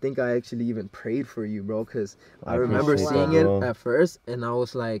 but I think I actually even prayed for you, bro, because I I remember appreciate seeing that, it bro. at first, and I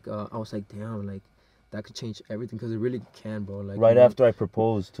was like, damn, like that could change everything, because it really can, bro. Like, Right you know, after I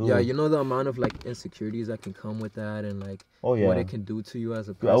proposed too. yeah, you know the amount of like insecurities that can come with that, and like Oh what yeah. it can do to you as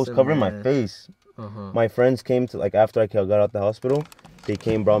a Dude, I was person, covering my man. face. Uh-huh. My friends came to, like, after I got out the hospital, they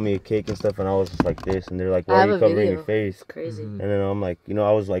came, brought me a cake and stuff, and I was just like this, and they're like, I why are have you a covering video. your face? It's crazy. Mhm. And then I'm like, you know,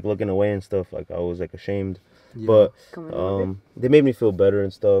 I was like looking away and stuff, like I was like ashamed. Yeah. But Coming over. they made me feel better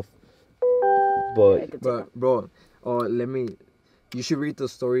and stuff. I But could take But bro, you should read the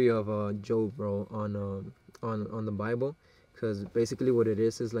story of Job, bro, on the Bible, because basically what it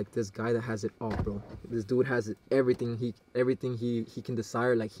is like this guy that has it all, bro. This dude has it, everything he can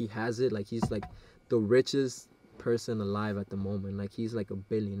desire, like he has it, like he's like the richest person alive at the moment, like he's like a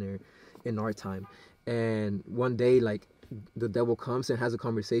billionaire in our time. And one day, like, the devil comes and has a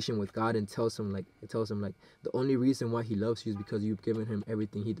conversation with God and tells him like the only reason why he loves you is because you've given him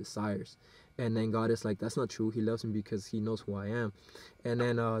everything he desires. And then God is like, that's not true. He loves me because he knows who I am. And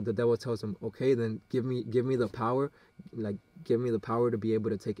then the devil tells him, okay, then give me the power, like give me the power to be able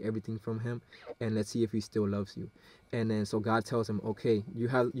to take everything from him, and let's see if he still loves you. And then so God tells him, okay, you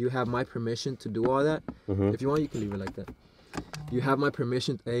have my permission to do all that. If you want, you can leave it like that. You have my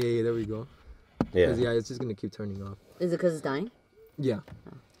permission. Hey, there we go. yeah, 'Cause, yeah, it's just gonna keep turning off. Is it because it's dying? Yeah,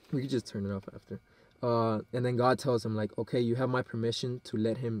 we could just turn it off after. And then God tells him like, okay, you have my permission to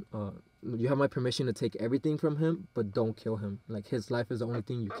let him. You have my permission to take everything from him, but don't kill him. Like his life is the only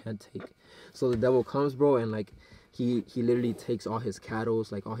thing you can't take. So the devil comes, bro, and like he literally takes all his cattle.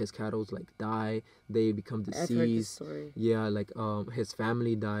 Like all his cattle like die. They become I've heard this deceased. story. Yeah, like his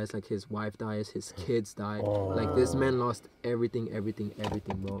family dies. Like his wife dies. His kids die. Like this man lost everything,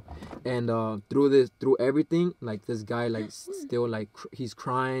 bro. And through everything, like this guy like still like he's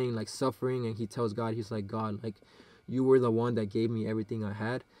crying, like suffering, and he tells God, he's like, God, like you were the one that gave me everything I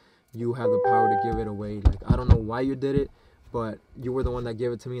had. You have the power to give it away. Like I don't know why you did it, but you were the one that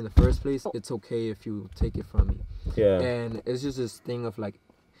gave it to me in the first place. It's okay if you take it from me. yeah. And it's just this thing of like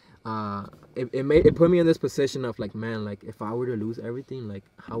it put me in this position of like, man, like if I were to lose everything, like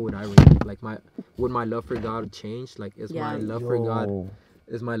how would I react? Like would my love for God change? Like is my love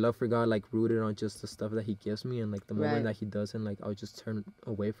for God like rooted on just the stuff that he gives me, and like the moment that he doesn't, like I'll just turn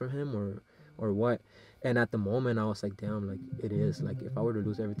away from him or what? And at the moment I was like, damn, like it is like if I were to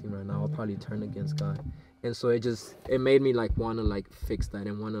lose everything right now, I'll probably turn against God. And so it made me like want to like fix that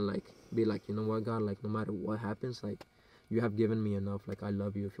and want to like be like, you know what, God, like no matter what happens, like you have given me enough. Like I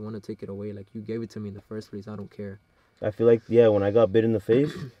love you. If you want to take it away, like you gave it to me in the first place, I don't care. I feel like, yeah, when I got bit in the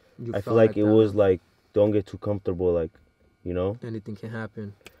face, I feel like it that, was like, don't get too comfortable, like, you know. anything can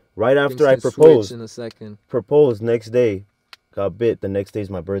happen. Right Things after I can switch proposed, in a second. next day, got bit. The next day is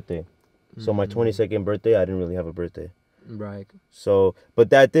my birthday. So my 22nd birthday, I didn't really have a birthday. Right. So, but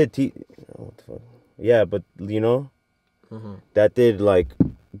that did what the fuck? Yeah, but you know, that did like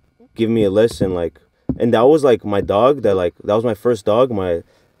give me a lesson, like, and that was like my dog. That was my first dog.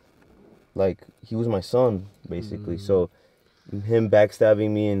 He was my son basically. So, him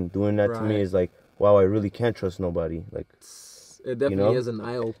backstabbing me and doing that to me is like, wow, I really can't trust nobody. Like, it definitely is an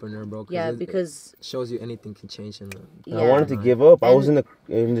eye opener, bro. Yeah, because it shows you anything can change in I wanted to give up. I was in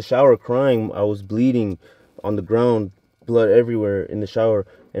the shower crying. I was bleeding on the ground, blood everywhere in the shower.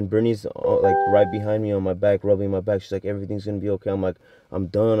 And Britney's like right behind me on my back, rubbing my back. She's like, everything's gonna be okay. I'm like, I'm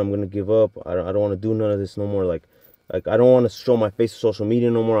done. I'm gonna give up. I don't want to do none of this no more. Like I don't want to show my face to social media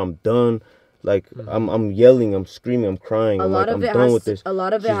no more. I'm done. Like I'm yelling, I'm screaming, I'm crying. I'm done with this. A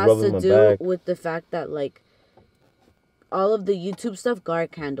lot of it has to do with the fact that like all of the YouTube stuff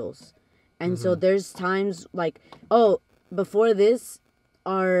Garik handles. And so there's times like, before this,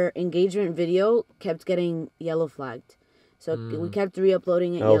 our engagement video kept getting yellow flagged. So we kept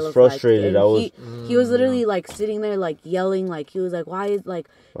re-uploading it. I was frustrated. He was literally like sitting there like yelling, like he was like, why is like,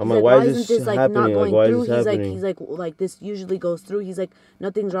 I'm like, why isn't this like happening? not going why through? Is this happening? He's like this usually goes through. He's like,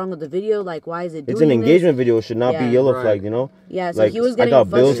 nothing's wrong with the video. Like why is it doing It's an engagement this? video. It should not be yellow flagged, you know? Yeah, so like, he was getting I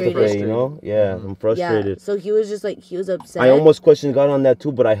got bills frustrated. to pay, you know? Yeah, I'm frustrated. Yeah, so he was just like, he was upset. I almost questioned God on that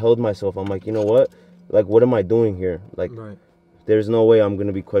too, but I held myself. I'm like, you know what? Like, what am I doing here? Like, there's no way I'm going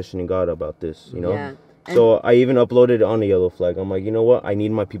to be questioning God about this, you know? Yeah. So I even uploaded on a yellow flag. I'm like, you know what? I need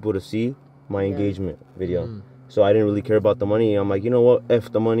my people to see my engagement video. So I didn't really care about the money. I'm like, you know what?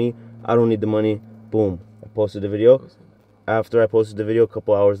 F the money. I don't need the money. Boom. I posted the video. After I posted the video, a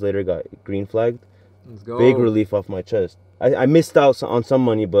couple hours later, got green flagged. Let's go. Big relief off my chest. I missed out on some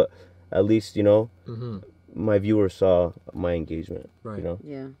money, but at least, you know, my viewers saw my engagement. Right. You know?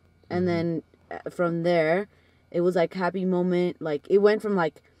 Yeah. And then from there, it was like happy moment. Like it went from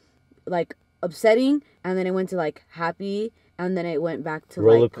like upsetting, and then it went to like happy, and then it went back to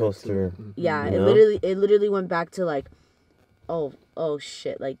roller like coaster. yeah, you it know? literally went back to like oh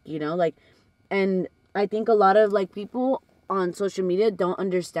shit, like, you know, like, and I think a lot of like people on social media don't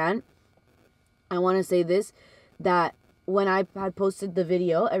understand. I want to say this, that when I had posted the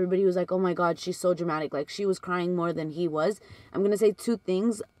video, everybody was like, oh my God, she's so dramatic. Like, she was crying more than he was. I'm going to say 2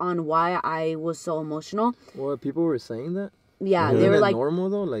 things on why I was so emotional. Well, people were saying that? Yeah, Mhm. they were Isn't that like, normal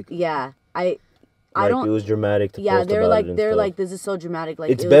though? Like, yeah, I Like, don't. it was dramatic to Yeah, post they're about like, it and they're stuff. like, this is so dramatic. Like,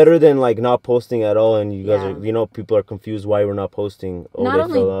 It's it better than like not posting at all, and you guys Yeah. are, you know, people are confused why we're not posting. Oh, not they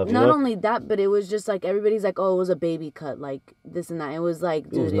only fell off. You not know? only that, but it was just like everybody's like, oh, it was a baby cut, like this and that. It was like,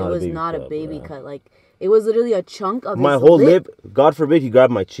 dude, it was not a baby bruh. cut. Like, it was literally a chunk of My his whole lip. God forbid he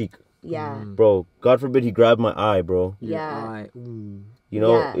grabbed my cheek, Yeah, bro. God forbid he grabbed my eye, bro. your yeah. eye. Ooh. You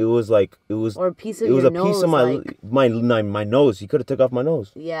know, Yeah. it was like it was. Or a piece of It was your a nose, piece of my like, my nose. He could have took off my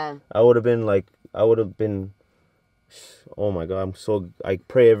nose. yeah, I would have been like, I would have been. Oh my God, I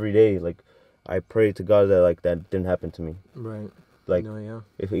pray every day. Like, I pray to God that like that didn't happen to me. Right. Like, No, yeah.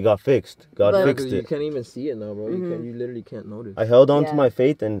 if it got fixed, God But- fixed You it. can't even see it now, bro. You literally can't notice. I held on to Yeah. my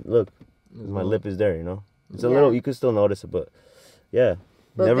faith, and look, As my well. lip is there. You know, it's a Yeah. little. You can still notice it, but yeah,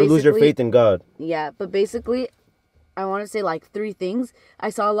 But never lose your basically- faith in God. yeah. But basically, I want to say like 3 things. I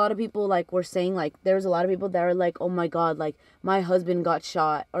saw a lot of people like were saying like there was a lot of people that were like, oh my God, like my husband got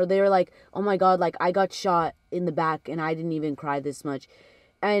shot, or they were like, oh my God, like I got shot in the back and I didn't even cry this much,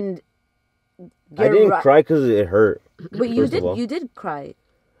 and I you're didn't ri- cry because it hurt. But you first of all. did cry.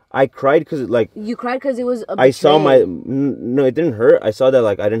 I cried because like You cried because it was a I saw betrayal. no, it didn't hurt. I saw that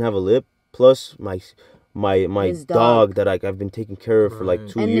like I didn't have a lip. Plus my His dog dog. that like I've been taking care of for like Right.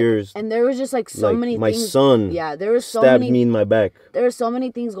 2 and years. and there was just like so like many my things. son Yeah, there was so stabbed many. me in my back. There were so many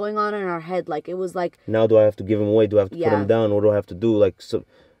things going on in our head. Like it was like Now do I have to give him away? Do I have to put Yeah. him down? What do I have to do? Like so,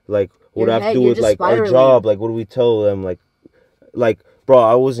 like what do I have to do you're with just like our spiraling. job? Like what do we tell them? Like bro,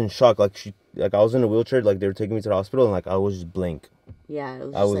 I was in shock. Like I was in a wheelchair. Like they were taking me to the hospital, and like I was just blank. yeah, it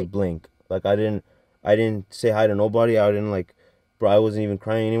was I just was like blank. Like I didn't say hi to nobody. I didn't like, bro. I wasn't even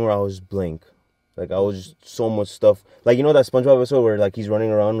crying anymore. I was just blank. Like I was just so much stuff. Like you know that SpongeBob episode where like he's running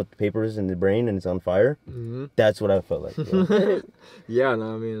around with papers in the brain and it's on fire. Mm-hmm. That's what I felt like. Bro. Yeah,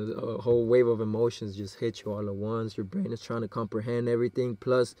 no, I mean, a whole wave of emotions just hit you all at once. Your brain is trying to comprehend everything,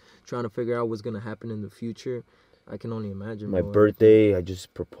 plus trying to figure out what's gonna happen in the future. I can only imagine. My bro. birthday, I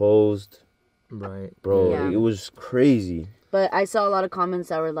just proposed, Right. bro. Yeah. It was crazy. But I saw a lot of comments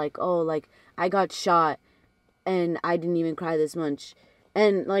that were like, oh, like I got shot and I didn't even cry this much.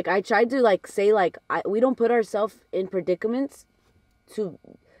 And like I tried to like say like we don't put ourselves in predicaments to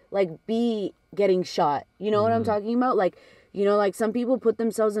like be getting shot. You know what I'm talking about? Like, you know, like some people put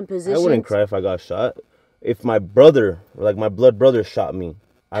themselves in I positions. wouldn't cry if I got shot. If my brother, like my blood brother, shot me,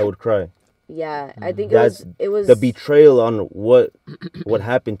 I would cry. Yeah, I think That's it was the betrayal on what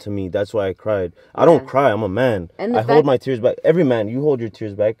happened to me. That's why I cried. I don't Yeah. cry. I'm a man. And the I hold fact- my tears back. Every man, you hold your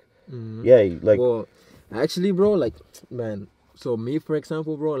tears back. Yeah, like Well, actually, bro, like, man. So me, for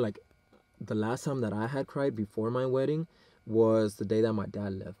example, bro, like, the last time that I had cried before my wedding was the day that my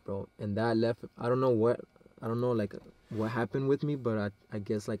dad left, bro. And that left. I don't know, like, what happened with me, but I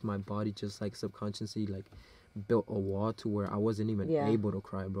guess like my body just like subconsciously like built a wall to where I wasn't even Yeah. able to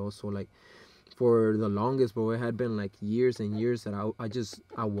cry, bro. So like, for the longest, bro, it had been like years and years that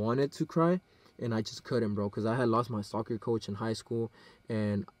I wanted to cry, and I just couldn't, bro, because I had lost my soccer coach in high school,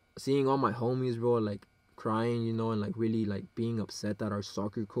 and seeing all my homies, bro, like crying, you know, and like really like being upset that our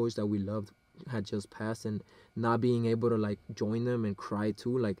soccer coach that we loved had just passed, and not being able to like join them and cry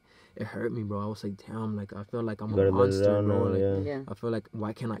too, like it hurt me, bro. I was like, damn, like I feel like I'm you a gotta let it monster, out bro. now. Like, Yeah. yeah. I feel like,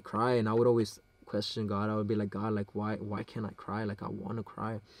 why can't I cry? And I would always question God. I would be like, God, like why can't I cry? Like I want to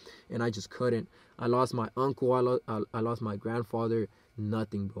cry, and I just couldn't. I lost my uncle. I lost my grandfather.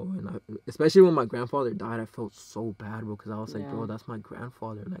 Nothing, bro. And especially when my grandfather died, I felt so bad, bro, because I was like, Yeah. bro, that's my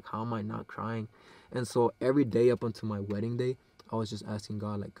grandfather. Like, how am I not crying? And so every day up until my wedding day, I was just asking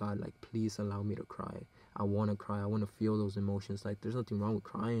God, like, please allow me to cry. I want to cry. I want to feel those emotions. Like, there's nothing wrong with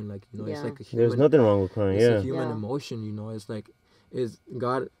crying. Like, you know, it's Yeah. like a human. There's nothing wrong with crying. It's Yeah. a human Yeah. emotion, you know. It's like,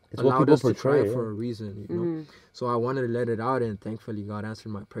 God It's what allowed people us to portray, cry yeah. for a reason, you know. Mhm. So I wanted to let it out, and thankfully God answered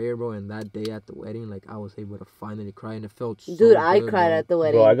my prayer, bro. And that day at the wedding, like I was able to finally cry, and it felt so Dude, I good, cried bro. at the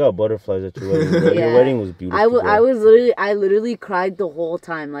wedding. Bro, I got butterflies at your wedding. Bro. Yeah. Your wedding was beautiful. I literally cried the whole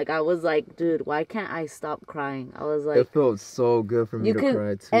time. Like I was like, dude, why can't I stop crying? I was like, It felt so good for me you to could,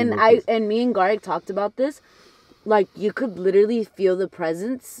 cry too. and bro, I 'cause- and me and Garik talked about this. Like you could literally feel the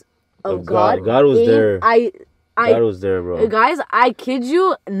presence of Of God. God was in- there. I God was there, bro. guys, I kid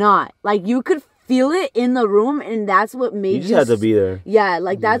you not. Like you could feel it in the room, and that's what made You just had to be there. Yeah,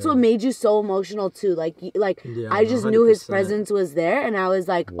 like that's what made you so emotional too. Like I just knew his 100%. presence was there, and I was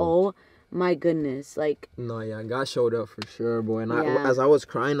like, oh my goodness, like. No, yeah, God showed up for sure, bro. And Yeah. as I was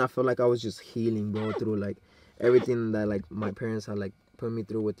crying, I felt like I was just healing, bro, through like everything that like my parents had like put me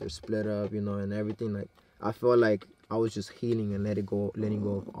through with their split up, you know, and everything. Like I felt like I was just healing and letting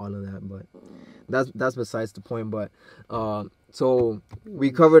go of all of that. But that's besides the point. But so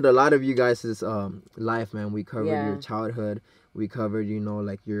we covered a lot of you guys' life, man. We covered your childhood. We covered, you know,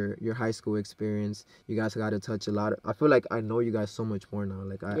 like your high school experience. You guys got to touch a lot. I feel like I know you guys so much more now.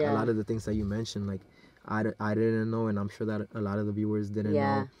 Like a lot of the things that you mentioned, like I didn't know, and I'm sure that a lot of the viewers didn't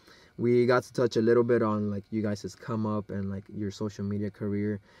know. We got to touch a little bit on like you guys' come up and like your social media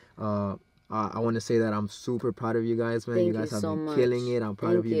career. I want to say that I'm super proud of you guys, man. You guys have been killing it. I'm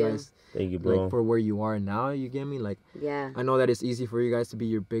proud of you guys. Thank you, bro. Like for where you are now, you get me? Like I know that it's easy for you guys to be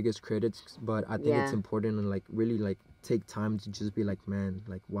your biggest critics, but I think it's important and like really like take time to just be like, man,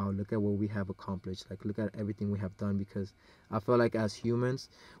 like wow, look at what we have accomplished. Like look at everything we have done, because I feel like as humans,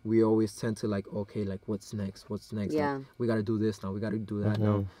 we always tend to like, okay, like what's next? Yeah. Like, we got to do this now. We got to do that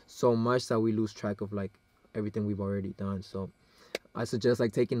now. So much that we lose track of like everything we've already done. So I suggest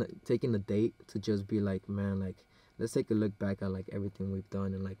like taking a date to just be like, man, like let's take a look back at like everything we've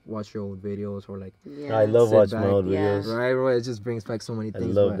done and like watch your old videos or like I love watching my old Yeah. videos. right. It just brings back so many I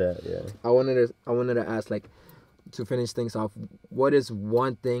things. love that. Yeah. I wanted to ask, like, to finish things off, what is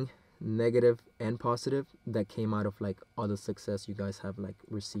one thing, negative and positive, that came out of like all the success you guys have like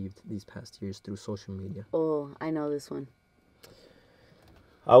received these past years through social media? Oh, I know this one.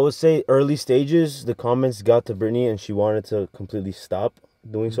 I would say early stages, the comments got to Britney and she wanted to completely stop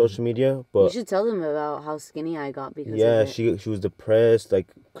doing social media. But You should tell them about how skinny I got because yeah, of it. she was depressed, like,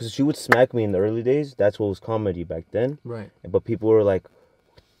 because she would smack me in the early days. That's what was comedy back then. Right. But people were like,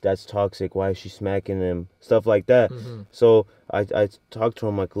 that's toxic. Why is she smacking him? Stuff like that. So I talked to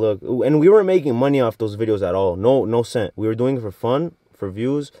him like, look, and we weren't making money off those videos at all. No cent. We were doing it for fun, for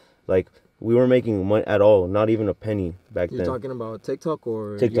views. Like, we weren't making money at all. Not even a penny back then. You're talking about TikTok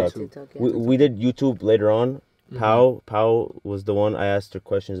or TikTok. YouTube? TikTok, yeah. We did YouTube later on. Pau was the one I asked her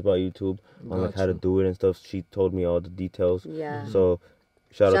questions about YouTube on like how to do it and stuff. She told me all the details. Yeah. So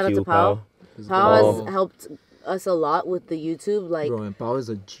shout out to you, Pau. Pau. Pau has helped us a lot with the YouTube, like. Bro, and Pau is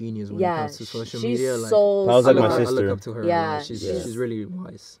a genius when it Yeah, comes to social she's media. Like, so Pau's like my smart. I look sister. up to her. Yeah, man. She's really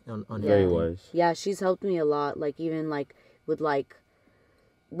wise on Very everything. wise. Yeah, she's helped me a lot. Like even like with like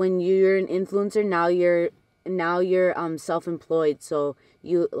when you're an influencer, now you're self-employed, so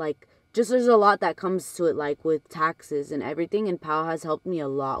you like just there's a lot that comes to it, like with taxes and everything, and Pau has helped me a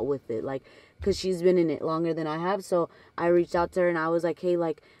lot with it, like because she's been in it longer than I have. So I reached out to her and I was like, hey,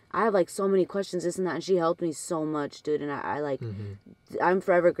 like I have like so many questions, this and that, and she helped me so much, dude. And I like I'm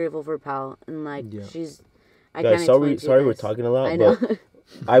forever grateful for Pau, and like she's I Guys, can't explain to you sorry we're guys. talking a lot, I know. but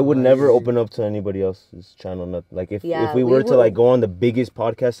I would never open up to anybody else's channel. Like if Yeah, we we were to will. like go on the biggest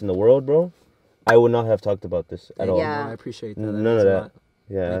podcast in the world, bro, I would not have talked about this at all. Yeah. No, I appreciate that. None means of a that. lot.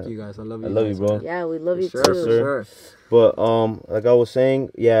 Yeah. Thank you guys. I love you. I love you, guys, bro. man. Yeah, we love you For too. sure. But like I was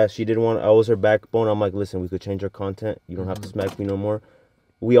saying, yeah, she didn't want. I was her backbone. I'm like, listen, we could change our content. You don't have to smack me no more.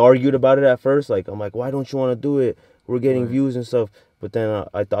 We argued about it at first. Like I'm like, why don't you want to do it? We're getting views and stuff. But then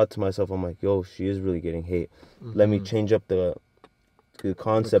I thought to myself, I'm like, yo, she is really getting hate. Let me change up the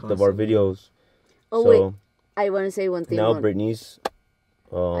concept of our videos. Oh So wait, I want to say one thing. now Britney's.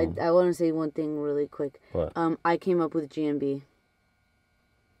 I want to say one thing really quick. What? I came up with GnB.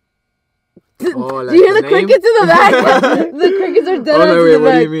 Oh, Do you hear the name? crickets in the back? The crickets are dead Oh no, in wait, the what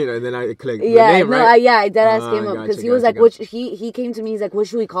back. do you mean? And then I clicked. Yeah, the name, no, right? I dead ass came up Gotcha, because he was like, gotcha. which he came to me. He's like, what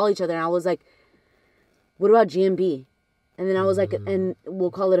should we call each other? And I was like, what about GnB? And then I was like, and we'll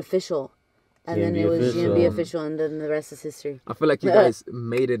call it official. And then GnB it was official. GnB official, and then the rest is history. I feel like you guys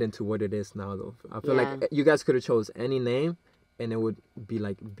made it into what it is now, though. I feel Yeah. like you guys could have chose any name, and it would be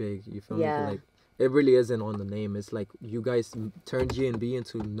like big. You feel Yeah. me? Like it really isn't on the name. It's like you guys turned GnB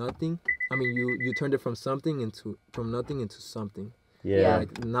into nothing. I mean, you turned it from nothing into something. Yeah.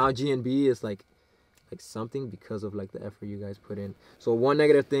 Like now GnB is like something because of like the effort you guys put in. So one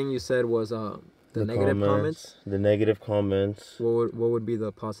negative thing you said was the negative comments. The negative comments. What would be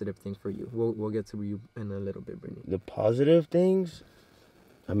the positive thing for you? We'll get to you in a little bit, Brittany. The positive things,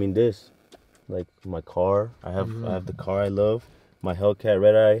 I mean, this, like my car. I have the car I love. My Hellcat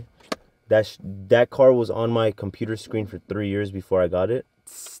Red Eye. That car was on my computer screen for 3 years before I got it.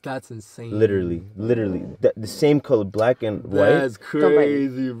 That's insane. Literally, the same color, black and white. That's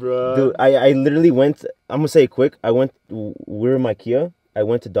crazy, bro. Dude, I literally went. I'm gonna say it quick. We're in my Kia. I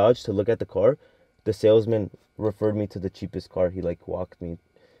went to Dodge to look at the car. The salesman referred me to the cheapest car. He like walked me,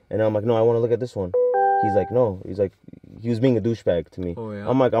 And I'm like, no, I want to look at this one. He's like, no. He's like, he was being a douchebag to me. Oh, yeah.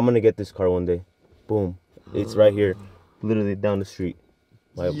 I'm like, I'm going to get this car one day. Boom. It's right here. Literally down the street.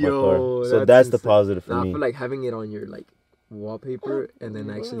 My car. So that's the positive for me. I feel like having it on your like wallpaper and then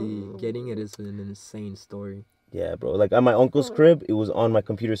actually getting it is an insane story. Yeah, bro. Like at my uncle's crib, it was on my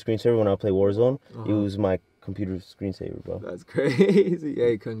computer screensaver when I play Warzone. It was my computer screensaver, bro. That's crazy.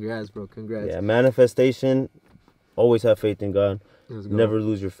 Hey, congrats, bro. Congrats. Yeah, manifestation. Always have faith in God. Let's go. Never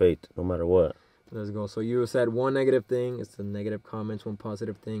lose your faith, no matter what. Let's go. So you said one negative thing. It's the negative comments. One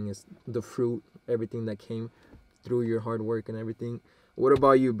positive thing is the fruit, everything that came through your hard work and everything. What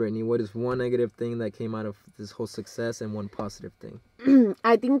about you, Brittany? What is one negative thing that came out of this whole success and one positive thing?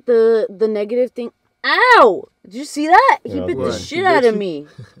 I think the negative thing. Ow! Did you see that? He bit the shit out of me.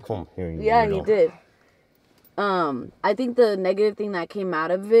 Come here, you Yeah, he did. I think the negative thing that came out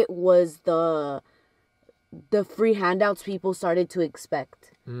of it was the free handouts people started to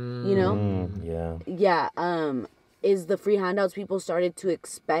expect. You know? Yeah. Yeah. Is the free handouts people started to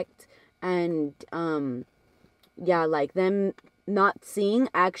expect, and yeah, like them not seeing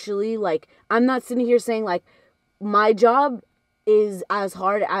actually, like, I'm not sitting here saying like my job is as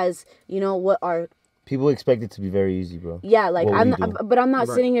hard as, you know, what our people expect it to be very easy, bro. Yeah, like but I'm not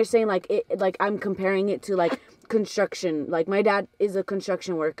Right. sitting here saying like it, like I'm comparing it to like construction. Like my dad is a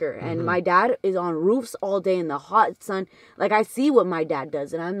construction worker, and my dad is on roofs all day in the hot sun. Like I see what my dad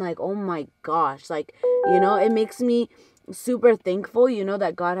does, and I'm like, oh my gosh, like, you know, it makes me super thankful, you know,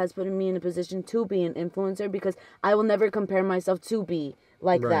 that God has put me in a position to be an influencer, because I will never compare myself to be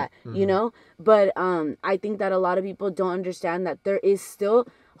like that, you know. But I think that a lot of people don't understand that there is still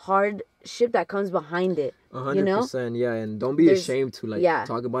hardship that comes behind it. 100%, you know? yeah, and don't be ashamed to like yeah.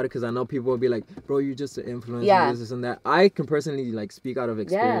 talk about it, because I know people will be like, bro, you're just an influencer, Yeah. this and that. I can personally like speak out of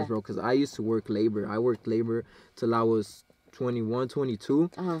experience, Yeah. bro, because I used to work labor. I worked labor till I was 21, 22,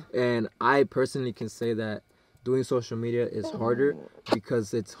 and I personally can say that doing social media is harder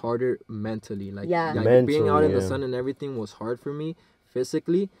because it's harder mentally. Like, Yeah. like being out in the yeah. sun and everything was hard for me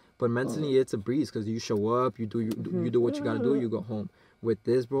physically, but mentally it's a breeze, because you show up, you do what you gotta do, you go home. With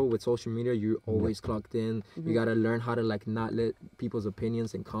this, bro, with social media, you're always clocked in. You gotta learn how to like not let people's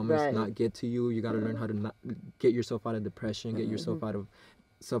opinions and comments not get to you. You gotta learn how to not get yourself out of depression, get yourself out of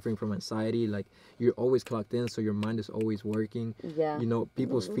suffering from anxiety. Like, you're always clocked in, so your mind is always working. Yeah. You know,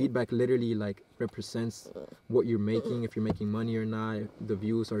 people's feedback literally like represents what you're making, if you're making money or not, if the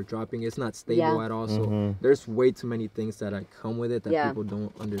views are dropping. It's not stable at all. So there's way too many things that like come with it that people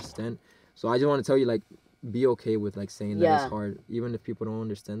don't understand. So I just want to tell you, like, be okay with like saying that it's hard, even if people don't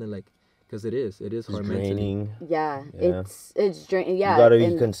understand it, like, because it is hard mentally. Draining. Yeah, Yeah. it's draining. Yeah, You gotta be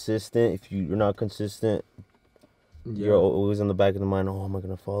and- consistent. If you're not consistent, you're always in the back of the mind. Oh, am I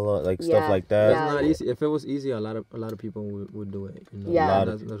gonna fall out? Like stuff like that. Yeah. It's not easy. If it was easy, a lot of people would do it. You know? Yeah.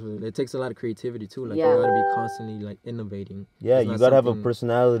 It takes a lot of creativity too. Like, Yeah. you gotta be constantly like innovating. Yeah, It's you not gotta have a something-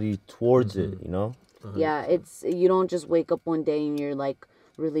 personality towards it. You know. Yeah, it's, you don't just wake up one day and you're like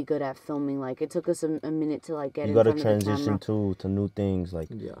really good at filming. Like, it took us a minute to like get You in gotta front of the transition camera. to new things. Like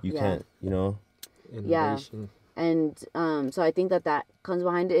Yeah. you Yeah. can't. You know. Innovation. And so I think that comes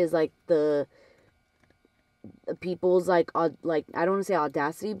behind it is like the people's like I don't want to say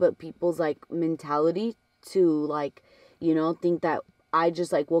audacity, but people's like mentality to like, you know, think that I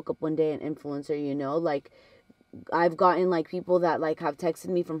just like woke up one day an influencer, you know. Like, I've gotten like people that like have texted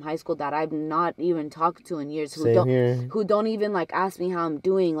me from high school that I've not even talked to in years, who Same here. who don't even like ask me how I'm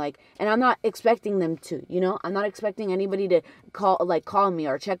doing, like, and I'm not expecting them to, you know. I'm not expecting anybody to call me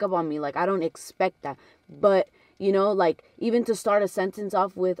or check up on me. Like, I don't expect that. But, you know, like, even to start a sentence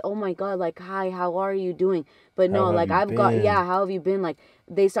off with, oh my God, like, hi, how are you doing? But no, How have like, you I've got, been? yeah, how have you been? Like,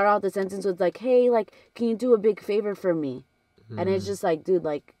 they start out the sentence with like, hey, like, can you do a big favor for me? And it's just like, dude,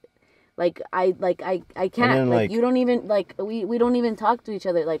 I can't, then, like, like- you don't even, like, we don't even talk to each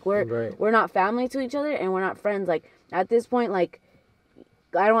other. Like, we're not family to each other, and we're not friends. Like, at this point, like,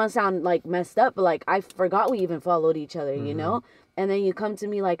 I don't want to sound like messed up, but like, I forgot we even followed each other, you know? And then you come to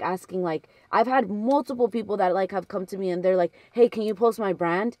me like asking, like, I've had multiple people that like have come to me and they're like, hey, can you post my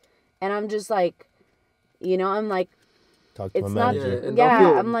brand? And I'm just like, you know, I'm like, Talk to it's my not, manager. and don't yeah,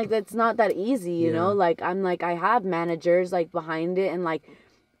 feel- I'm like, that's not that easy, you know? Yeah. Like, I'm like, I have managers like behind it, and like,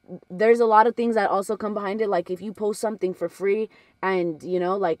 there's a lot of things that also come behind it. Like, if you post something for free and, you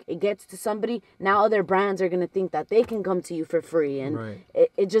know, like, it gets to somebody, now other brands are going to think that they can come to you for free. And Right.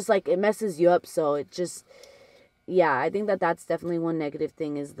 it just, like, it messes you up. So it just, yeah, I think that that's definitely one negative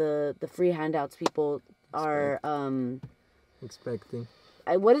thing is the free handouts people are, Expecting.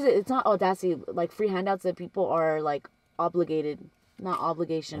 what is it? It's not audacity, like, free handouts that people are, like, obligated, not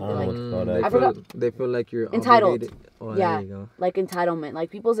obligation, but I like don't know what to call that. I forgot. They feel like you're Entitled. obligated. Oh, Yeah, there you go. like entitlement, like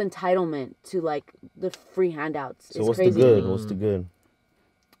people's entitlement to like the free handouts. So It's what's crazy. the good? What's the good?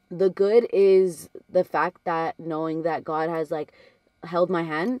 The good is the fact that knowing that God has like held my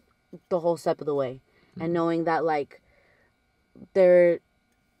hand the whole step of the way, and knowing that like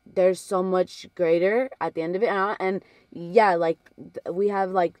there's so much greater at the end of it, and yeah, like we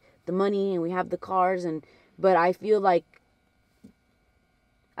have like the money and we have the cars, and but I feel like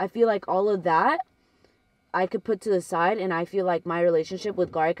all of that I could put to the side, and I feel like my relationship with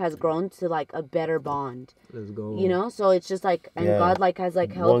Garik has grown to like a better bond. Let's go. You know, so it's just like, and Yeah. God like has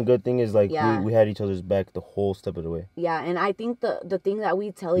like helped. One good thing is like Yeah. we had each other's back the whole step of the way. Yeah, and I think the thing that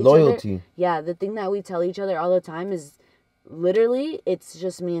we tell each Loyalty. other, yeah, the thing that we tell each other all the time is literally it's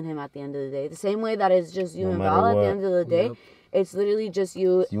just me and him at the end of the day. The same way that it's just you No and matter Val at what. the end of the day, Yep. it's literally just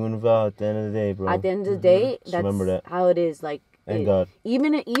you. You and Val at the end of the day, bro. At the end of the day, Just that's remember that. how it is. Like And it- God.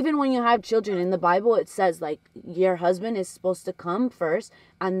 even when you have children in the Bible, it says like your husband is supposed to come first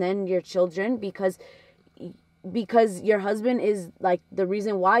and then your children, because your husband is like the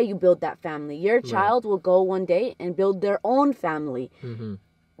reason why you build that family. Your child will go one day and build their own family. Mm-hmm.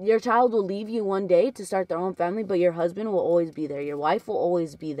 Your child will leave you one day to start their own family, but your husband will always be there. Your wife will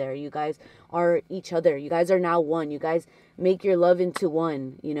always be there. You guys are each other. You guys are now one. You guys make your love into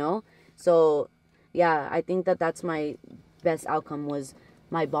one, you know? So, yeah, I think that's my best outcome was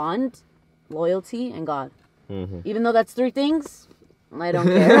my bond, loyalty, and God. Mm-hmm. Even though that's 3 things, I don't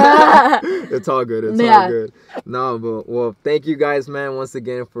care. It's all good. It's Yeah. all good. No, but well, thank you guys, man, once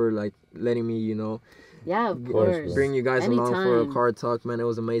again for like letting me, you know, Yeah, of course, course. bro. bring you guys along for a Anytime. car talk, man. It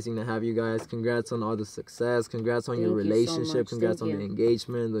was amazing to have you guys. Congrats on all the success. Congrats on your Thank you so relationship. much. Congrats Thank on the you.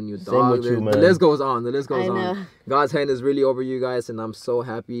 engagement, the new Same dog. with you, The man. list goes on. The list goes I on. know. God's hand is really over you guys, and I'm so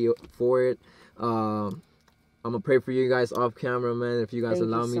happy for it. I'm gonna pray for you guys off camera, man. If you guys Thank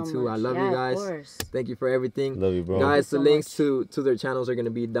you allow me so to, I much. love Yeah, you of guys. course. Thank you for everything. Love you, bro. Guys, the Thank you links so to their channels are gonna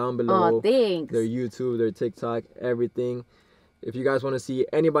be down below. Oh, thanks. Their YouTube, their TikTok, everything. If you guys want to see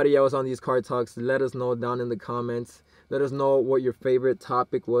anybody else on these car talks, let us know down in the comments. Let us know what your favorite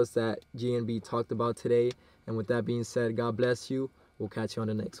topic was that GnB talked about today. And with that being said, God bless you. We'll catch you on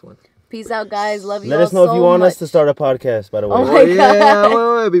the next one. Peace out, guys. Love you Let all us know if you want much. us to start a podcast, by the way. Oh my yeah,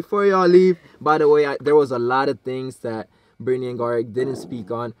 God. wait, before y'all leave, by the way, there was a lot of things that Britney and Garik didn't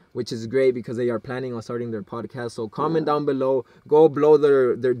speak on, which is great because they are planning on starting their podcast. So comment down below, go blow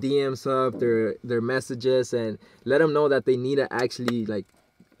their DMs up, their messages, and let them know that they need to actually like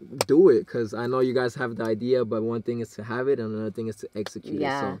do it, because I know you guys have the idea, but one thing is to have it and another thing is to execute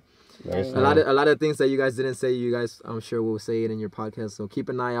Yeah. it. Let us So know. a lot of things that you guys didn't say, you guys I'm sure will say it in your podcast. So keep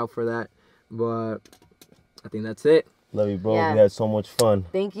an eye out for that. But I think that's it. Love you, bro. Yeah. We had so much fun.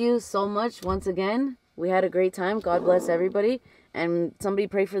 Thank you so much once again. We had a great time. God bless everybody. And somebody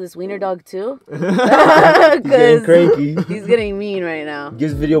pray for this wiener dog too. He's getting 'Cause cranky. he's getting mean right now. Give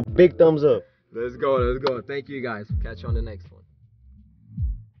this video a big thumbs up. Let's go. Thank you guys. Catch you on the next one.